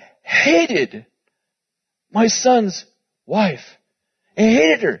 I hated my son's wife. I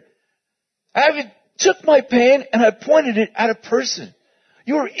hated her. I took my pain and I pointed it at a person.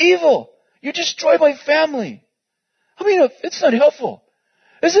 You were evil. You destroyed my family. I mean, it's not helpful.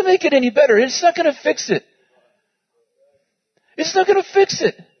 It doesn't make it any better. It's not going to fix it. It's not going to fix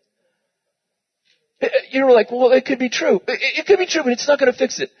it. You're like, well, it could be true. It could be true, but it's not going to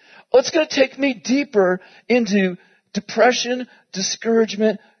fix it. Well, it's going to take me deeper into depression,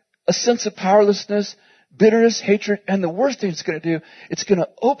 discouragement, a sense of powerlessness, bitterness, hatred, and the worst thing it's going to do, it's going to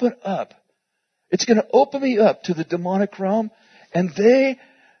open up. It's going to open me up to the demonic realm, and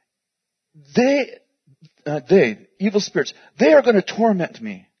evil spirits, they are going to torment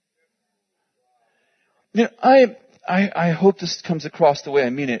me. I hope this comes across the way I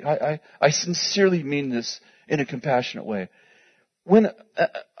mean it. I sincerely mean this in a compassionate way. When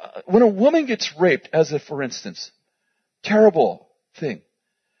a woman gets raped, for instance, terrible thing.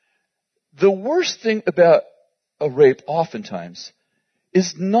 The worst thing about a rape oftentimes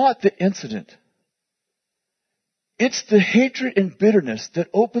is not the incident. It's the hatred and bitterness that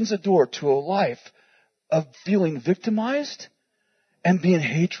opens a door to a life of feeling victimized and being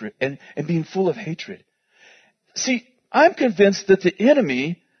hatred and being full of hatred. See, I'm convinced that the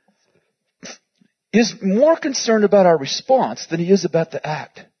enemy is more concerned about our response than he is about the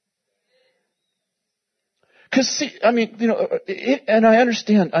act. Because, see, I mean, and I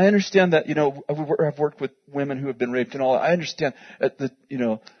understand that, I've worked with women who have been raped and all. I understand that,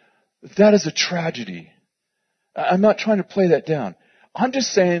 that is a tragedy. I'm not trying to play that down. I'm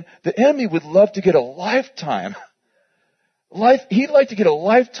just saying the enemy would love to get a lifetime. He'd like to get a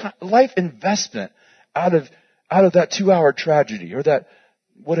life investment out of that 2-hour tragedy or that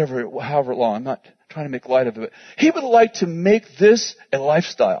however long. I'm not trying to make light of it. He would like to make this a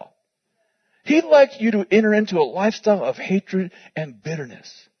lifestyle. He'd like you to enter into a lifestyle of hatred and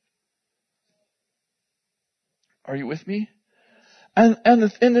bitterness. Are you with me? And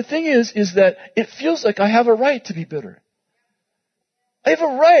the thing is that it feels like I have a right to be bitter. I have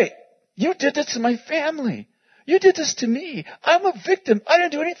a right. You did this to my family. You did this to me. I'm a victim. I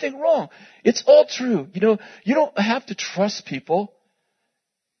didn't do anything wrong. It's all true. You don't have to trust people,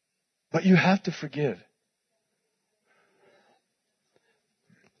 but you have to forgive.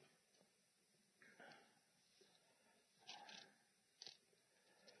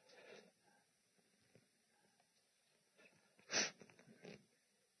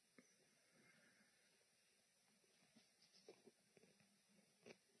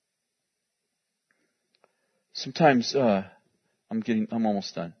 Sometimes, I'm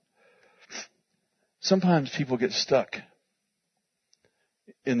almost done. Sometimes people get stuck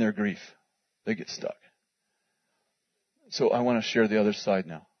in their grief. They get stuck. So I want to share the other side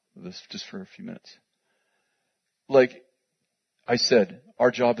now, this just for a few minutes. Like I said, our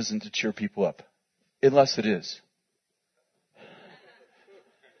job isn't to cheer people up, unless it is.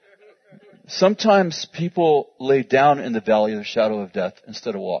 Sometimes people lay down in the valley of the shadow of death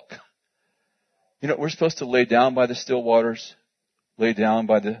instead of walk. We're supposed to lay down by the still waters, lay down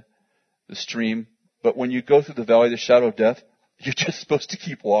by the stream, But when you go through the valley of the shadow of death, you're just supposed to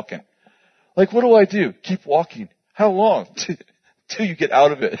keep walking. Like, what do I do? Keep walking. How long? Till you get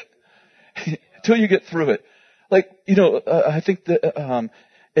out of it. Till you get through it. Like, I think that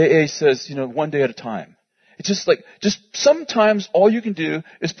AA says, one day at a time. It's just sometimes all you can do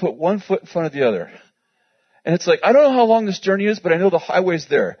is put one foot in front of the other. And it's like, I don't know how long this journey is, but I know the highway's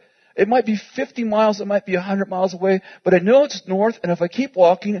there. It might be 50 miles, it might be 100 miles away, but I know it's north, and if I keep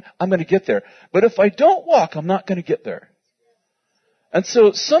walking, I'm going to get there. But if I don't walk, I'm not going to get there. And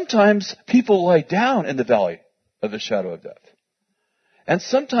so sometimes people lie down in the valley of the shadow of death. And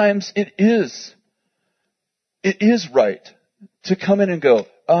sometimes it is right to come in and go,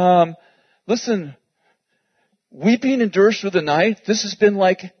 listen, weeping endures through the night. This has been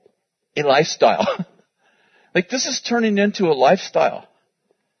like a lifestyle. Like, this is turning into a lifestyle.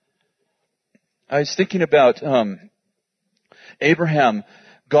 I was thinking about Abraham.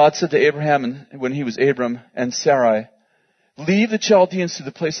 God said to Abraham when he was Abram and Sarai, leave the Chaldeans to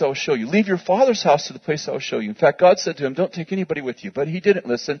the place I will show you. Leave your father's house to the place I will show you. In fact, God said to him, don't take anybody with you. But he didn't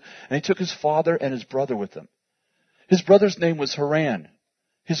listen, and he took his father and his brother with him. His brother's name was Haran.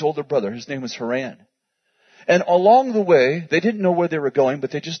 His older brother, his name was Haran. And along the way, they didn't know where they were going,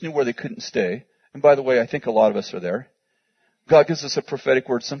 but they just knew where they couldn't stay. And by the way, I think a lot of us are there. God gives us a prophetic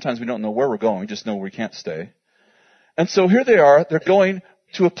word. Sometimes we don't know where we're going. We just know we can't stay. And so here they are. They're going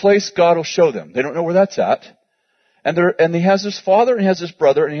to a place God will show them. They don't know where that's at. And he has his father and he has his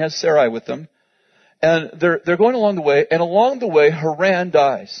brother and he has Sarai with them. And they're going along the way. And along the way, Haran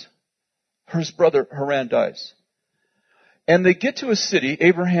dies. His brother Haran dies. And they get to a city,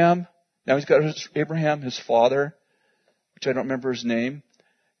 Abraham. Now he's got Abraham, his father, which I don't remember his name.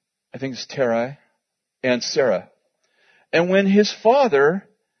 I think it's Sarai, and Sarah. And when his father,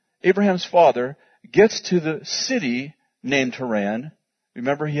 Abraham's father, gets to the city named Haran,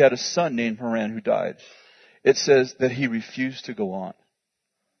 remember he had a son named Haran who died. It says that he refused to go on.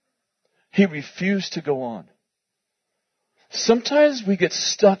 He refused to go on. Sometimes we get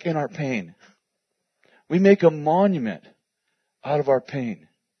stuck in our pain. We make a monument out of our pain,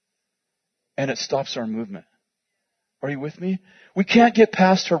 and it stops our movement. Are you with me? We can't get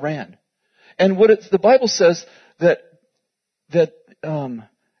past Haran. And the Bible says that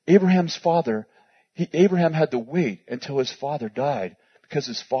Abraham's father, Abraham had to wait until his father died because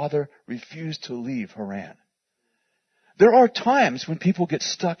his father refused to leave Haran. There are times when people get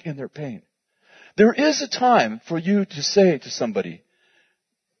stuck in their pain. There is a time for you to say to somebody,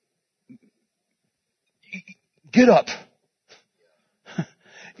 get up,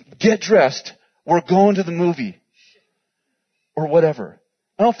 get dressed, we're going to the movie. Or whatever.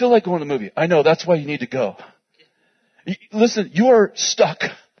 I don't feel like going to the movie. I know, that's why you need to go. Listen, you are stuck.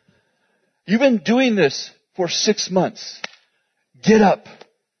 You've been doing this for 6 months. Get up.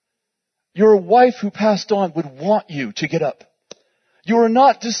 Your wife who passed on would want you to get up. You are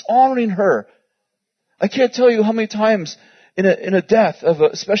not dishonoring her. I can't tell you how many times in a death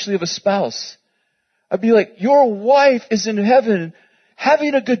especially of a spouse, I'd be like, your wife is in heaven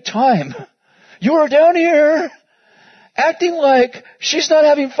having a good time. You are down here acting like she's not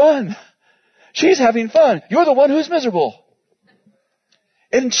having fun. She's having fun. You're the one who's miserable.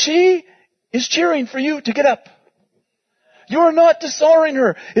 And she is cheering for you to get up. You're not dishonoring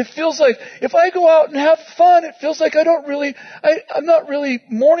her. It feels like if I go out and have fun, it feels like I'm not really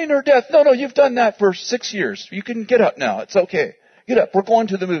mourning her death. No, you've done that for 6 years. You can get up now. It's okay. Get up. We're going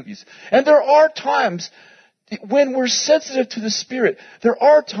to the movies. And there are times when we're sensitive to the Spirit. There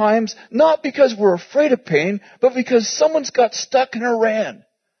are times, not because we're afraid of pain, but because someone's got stuck in Haran.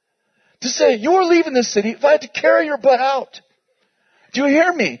 To say, you're leaving the city if I had to carry your butt out. Do you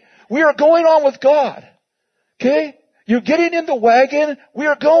hear me? We are going on with God. Okay? You're getting in the wagon. We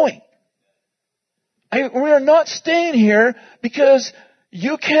are going. We are not staying here because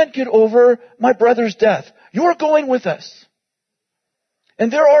you can't get over my brother's death. You're going with us.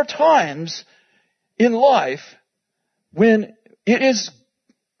 And there are times in life when it is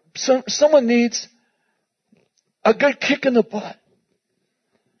someone needs a good kick in the butt.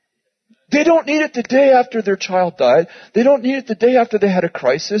 They don't need it the day after their child died. They don't need it the day after they had a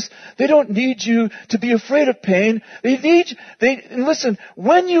crisis. They don't need you to be afraid of pain. And listen,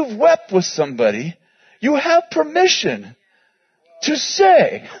 when you've wept with somebody, you have permission to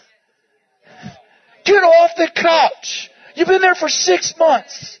say, get off the couch. You've been there for 6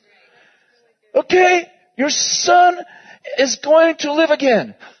 months. Okay? Your son is going to live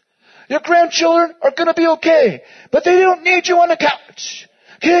again. Your grandchildren are going to be okay. But they don't need you on the couch.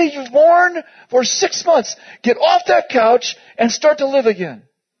 Okay? You've mourned for 6 months. Get off that couch and start to live again.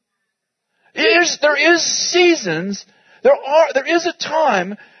 There is seasons. There is a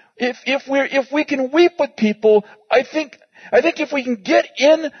time If we can weep with people, I think if we can get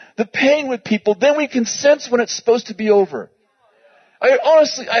in the pain with people, then we can sense when it's supposed to be over.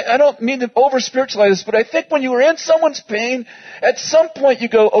 I don't mean to over-spiritualize this, but I think when you are in someone's pain, at some point you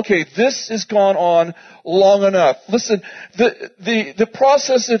go, okay, this has gone on long enough. Listen, the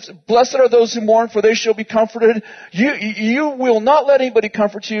process is, blessed are those who mourn, for they shall be comforted. You will not let anybody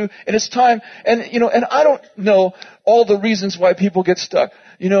comfort you, and it's time, and I don't know all the reasons why people get stuck.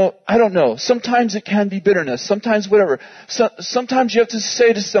 I don't know. Sometimes it can be bitterness. Sometimes whatever. Sometimes you have to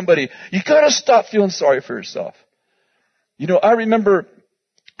say to somebody, you gotta stop feeling sorry for yourself. I remember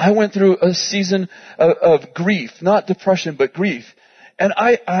I went through a season of grief, not depression, but grief. And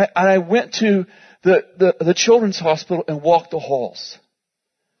I went to the children's hospital and walked the halls.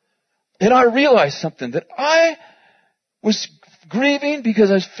 And I realized something, that I was grieving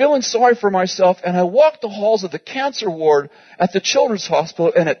because I was feeling sorry for myself, and I walked the halls of the cancer ward at the children's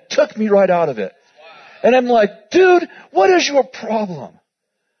hospital, and it took me right out of it. And I'm like, dude, what is your problem?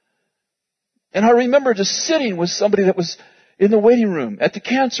 And I remember just sitting with somebody that was in the waiting room at the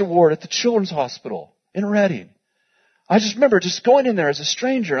cancer ward at the children's hospital in Redding. I just remember just going in there as a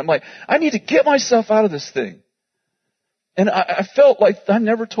stranger. I'm like, I need to get myself out of this thing. And I felt like, I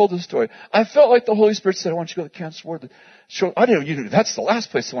never told this story. I felt like the Holy Spirit said, I want you to go to the cancer ward. I didn't know you knew that's the last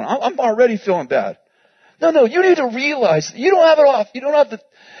place I went. I'm already feeling bad. No, you need to realize you don't have it off. You don't have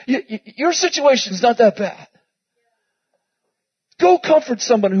your situation's not that bad. Go comfort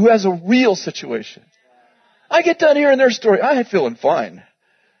someone who has a real situation. I get done hearing their story. I ain't feeling fine.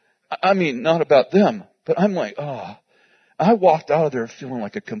 I mean, not about them, but I'm like, I walked out of there feeling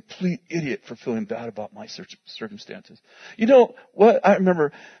like a complete idiot for feeling bad about my circumstances. You know what? I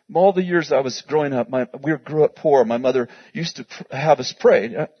remember all the years I was growing up, we grew up poor. My mother used to have us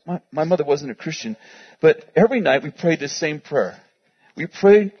pray. My mother wasn't a Christian, but every night we prayed the same prayer. We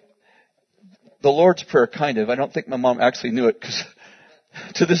prayed the Lord's Prayer, kind of. I don't think my mom actually knew it, because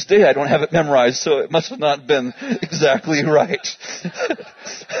to this day I don't have it memorized, so it must have not been exactly right.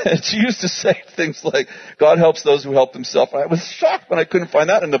 And she used to say things like, God helps those who help themselves. I was shocked when I couldn't find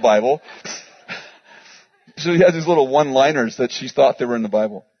that in the Bible. So she had these little one-liners that she thought they were in the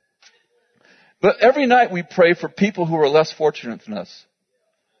Bible. But every night we pray for people who are less fortunate than us.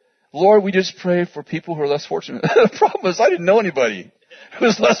 Lord, we just pray for people who are less fortunate. The problem is I didn't know anybody who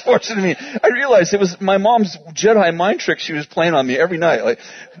was less fortunate than me. I realized it was my mom's Jedi mind trick she was playing on me every night. Like,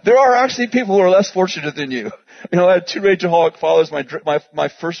 there are actually people who are less fortunate than you. I had two rageaholic fathers. My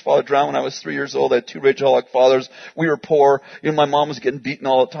first father drowned when I was 3 years old. I had two rageaholic fathers. We were poor. My mom was getting beaten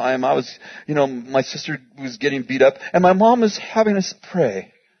all the time. My sister was getting beat up. And my mom was having us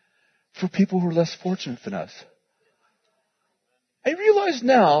pray for people who are less fortunate than us. I realize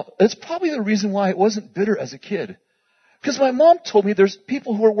now that's probably the reason why I wasn't bitter as a kid. Because my mom told me there's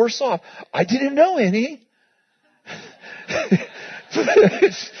people who are worse off. I didn't know any.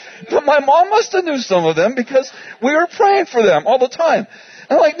 But my mom must have knew some of them, because we were praying for them all the time.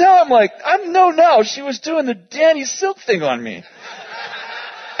 And now she was doing the Danny Silk thing on me.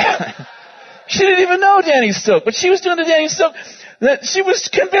 She didn't even know Danny Silk, but she was doing the Danny Silk. That she was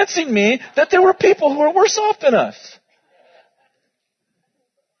convincing me that there were people who were worse off than us.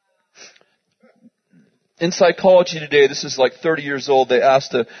 In psychology today, this is like 30 years old, they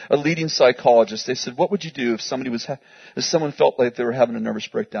asked a leading psychologist, they said, what would you do if someone felt like they were having a nervous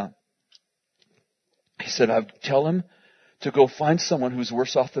breakdown? He said, I'd tell them to go find someone who's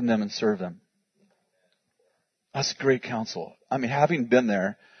worse off than them and serve them. That's great counsel. Having been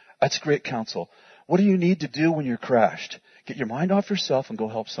there, that's great counsel. What do you need to do when you're crashed? Get your mind off yourself and go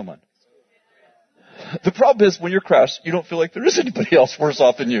help someone. The problem is, when you're crashed, you don't feel like there is anybody else worse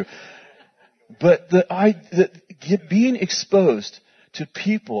off than you. But being exposed to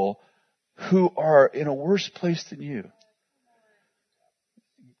people who are in a worse place than you,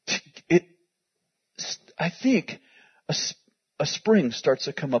 I think a spring starts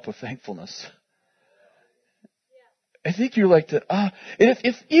to come up of thankfulness. I think you're like even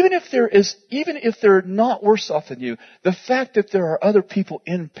if they're not worse off than you, the fact that there are other people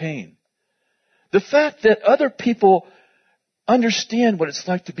in pain, the fact that other people understand what it's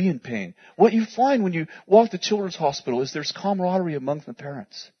like to be in pain. What you find when you walk the children's hospital is there's camaraderie among the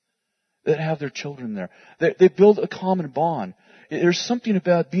parents that have their children there. They build a common bond. There's something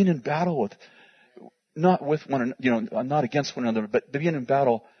about being in battle not against one another, but being in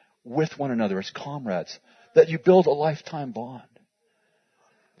battle with one another as comrades, that you build a lifetime bond.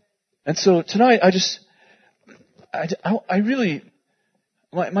 And so tonight,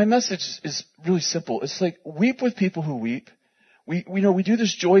 my message is really simple. It's like, weep with people who weep. We do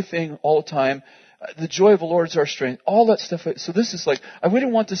this joy thing all the time. The joy of the Lord is our strength. All that stuff. So this is like, I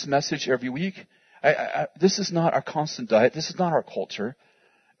wouldn't want this message every week. This is not our constant diet. This is not our culture.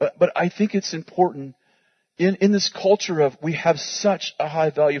 But I think it's important in this culture of we have such a high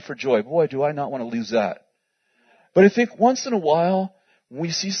value for joy. Boy, do I not want to lose that. But I think once in a while, when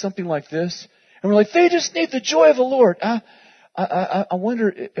we see something like this, and we're like, they just need the joy of the Lord. I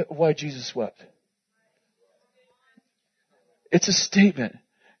wonder why Jesus wept. It's a statement.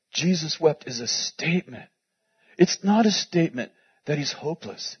 Jesus wept is a statement. It's not a statement that he's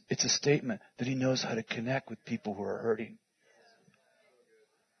hopeless. It's a statement that he knows how to connect with people who are hurting.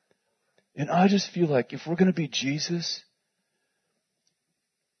 And I just feel like if we're going to be Jesus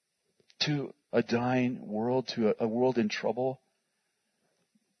to a dying world, to a world in trouble,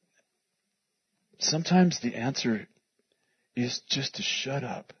 sometimes the answer is just to shut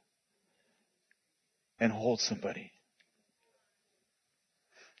up and hold somebody.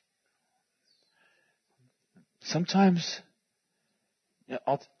 Sometimes,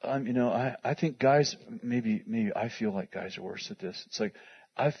 I think guys, maybe I feel like guys are worse at this. It's like,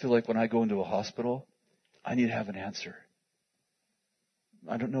 I feel like when I go into a hospital, I need to have an answer.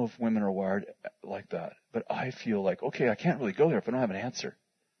 I don't know if women are wired like that, but I feel like, okay, I can't really go there if I don't have an answer.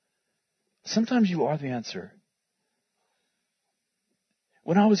 Sometimes you are the answer.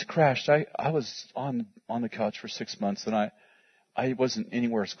 When I was crashed, I was on the couch for 6 months, and I wasn't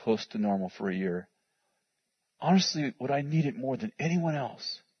anywhere as close to normal for a year. Honestly, what I needed more than anyone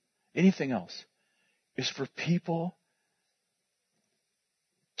else, anything else, is for people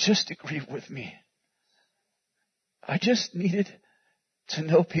just to grieve with me. I just needed to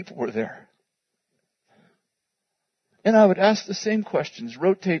know people were there. And I would ask the same questions,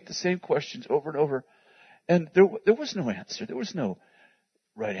 rotate the same questions over and over. And there was no answer. There was no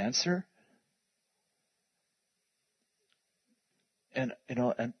right answer. And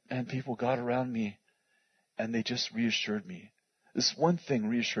people got around me and they just reassured me. This one thing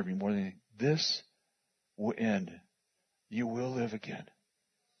reassured me more than anything. This will end. You will live again.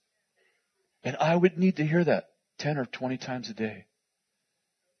 And I would need to hear that 10 or 20 times a day.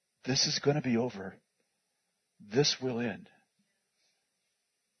 This is going to be over. This will end.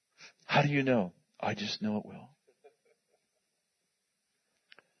 How do you know? I just know it will.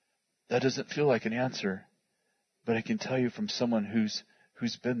 That doesn't feel like an answer, but I can tell you from someone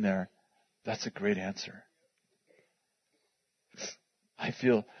who's been there, that's a great answer. I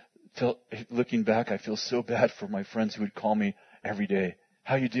felt looking back, I feel so bad for my friends who would call me every day.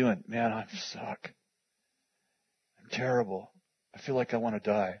 How you doing? Man, I suck. I'm terrible. I feel like I want to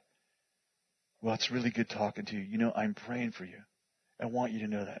die. Well, it's really good talking to you. You know, I'm praying for you. I want you to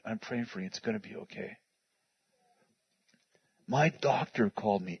know that. I'm praying for you. It's going to be okay. My doctor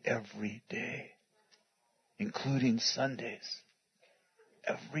called me every day, including Sundays.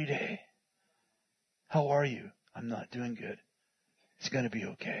 Every day. How are you? I'm not doing good. It's going to be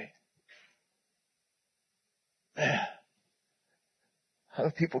okay. Man, how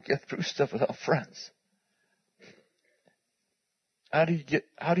do people get through stuff without friends? How do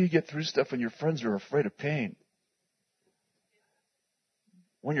you get through stuff when your friends are afraid of pain?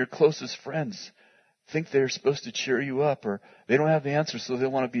 When your closest friends think they're supposed to cheer you up, or they don't have the answer, so they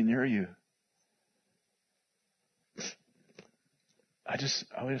want to be near you. I just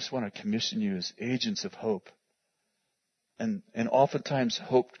want to commission you as agents of hope. And oftentimes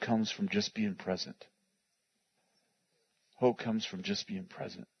hope comes from just being present. Hope comes from just being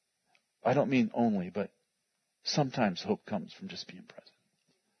present. I don't mean only, but sometimes hope comes from just being present.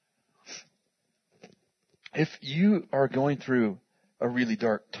 If you are going through a really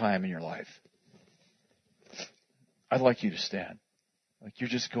dark time in your life, I'd like you to stand. Like you're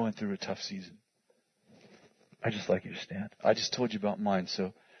just going through a tough season. I'd just like you to stand. I just told you about mine,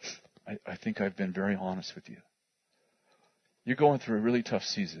 so I think I've been very honest with you. You're going through a really tough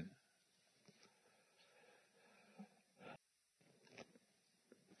season.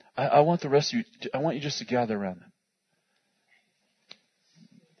 I want the rest of you, I want you just to gather around them.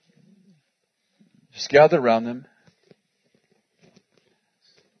 Just gather around them.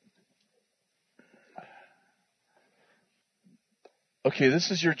 Okay, this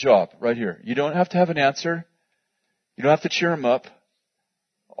is your job right here. You don't have to have an answer. You don't have to cheer them up.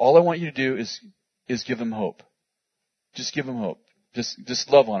 All I want you to do is give them hope. Just give them hope. Just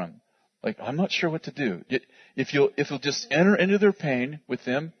love on them. Like, I'm not sure what to do. If you'll just enter into their pain with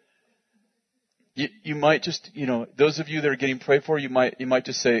them, you might just, those of you that are getting prayed for, you might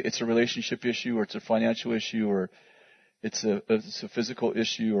just say it's a relationship issue, or it's a financial issue, or it's a physical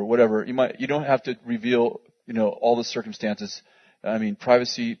issue, or whatever. You don't have to reveal, all the circumstances. I mean,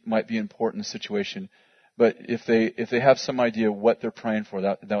 privacy might be important in the situation, but if they have some idea what they're praying for,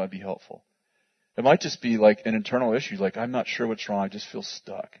 that would be helpful. It might just be like an internal issue, like I'm not sure what's wrong, I just feel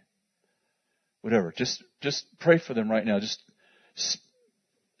stuck. Whatever. Just pray for them right now. Just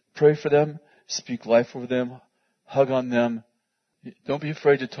pray for them, speak life over them, hug on them. Don't be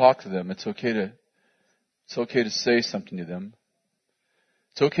afraid to talk to them. It's okay to say something to them.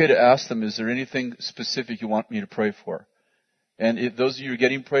 It's okay to ask them, is there anything specific you want me to pray for? And if those of you who are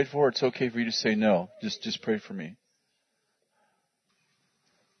getting prayed for, it's okay for you to say no. Just pray for me.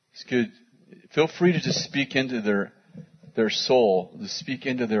 It's good. Feel free to just speak into their soul, to speak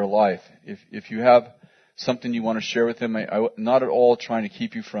into their life. If you have something you want to share with them, I'm not at all trying to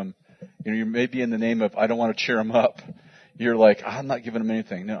keep you from, you may be in the name of, I don't want to cheer them up. You're like, I'm not giving them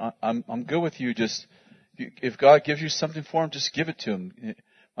anything. No, I'm good with you. Just, if God gives you something for them, just give it to them. It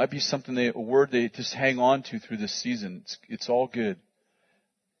might be something, a word they just hang on to through this season. It's all good.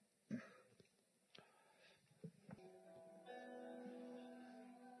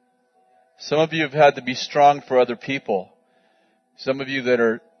 Some of you have had to be strong for other people. Some of you that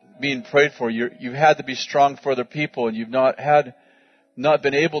are being prayed for, you've had to be strong for other people, and you've not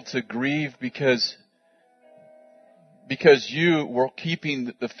been able to grieve because you were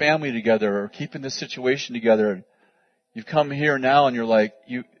keeping the family together or keeping the situation together. You've come here now and you're like,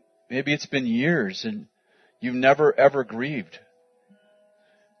 maybe it's been years and you've never ever grieved.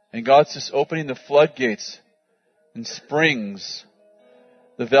 And God's just opening the floodgates and springs.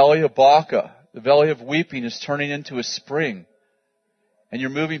 The valley of Baca, the valley of weeping is turning into a spring. And you're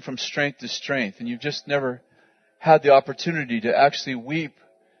moving from strength to strength. And you've just never had the opportunity to actually weep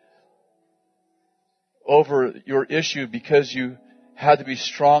over your issue because you had to be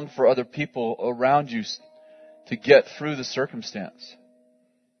strong for other people around you to get through the circumstance.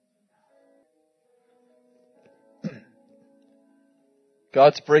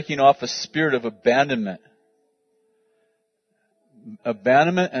 God's breaking off a spirit of abandonment.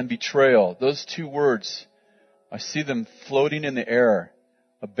 Abandonment and betrayal. Those two words, I see them floating in the air.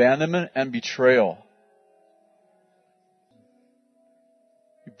 Abandonment and betrayal.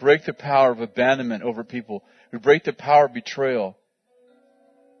 You break the power of abandonment over people. You break the power of betrayal.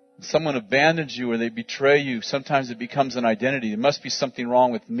 When someone abandons you or they betray you, sometimes it becomes an identity. There must be something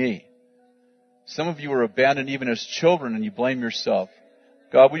wrong with me. Some of you are abandoned even as children and you blame yourself.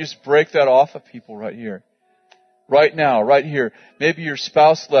 God, we just break that off of people right here. Right now, right here. Maybe your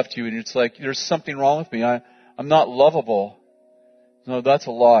spouse left you and it's like, there's something wrong with me. I'm not lovable. No, that's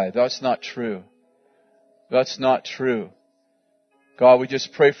a lie. That's not true. That's not true. God, we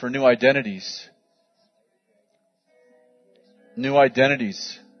just pray for new identities. New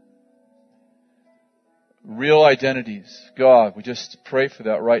identities. Real identities. God, we just pray for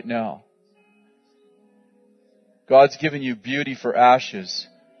that right now. God's given you beauty for ashes.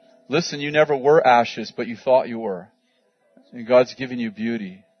 Listen, you never were ashes, but you thought you were. And God's given you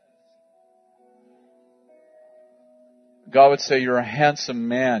beauty. God would say you're a handsome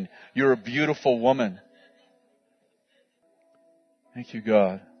man. You're a beautiful woman. Thank you,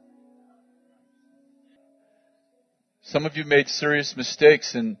 God. Some of you made serious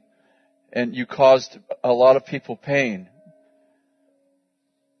mistakes and you caused a lot of people pain.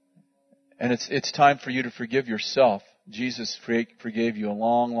 And it's time for you to forgive yourself. Jesus forgave you a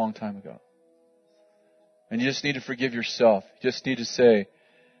long, long time ago. And you just need to forgive yourself. You just need to say,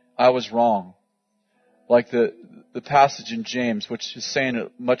 I was wrong. Like the passage in James, which is saying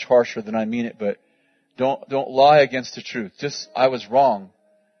it much harsher than I mean it, but don't lie against the truth. Just, I was wrong.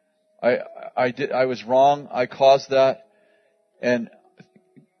 I was wrong. I caused that. And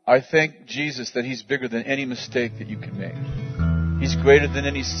I thank Jesus that He's bigger than any mistake that you can make. He's greater than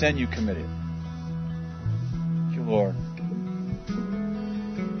any sin you committed. Thank you, Lord.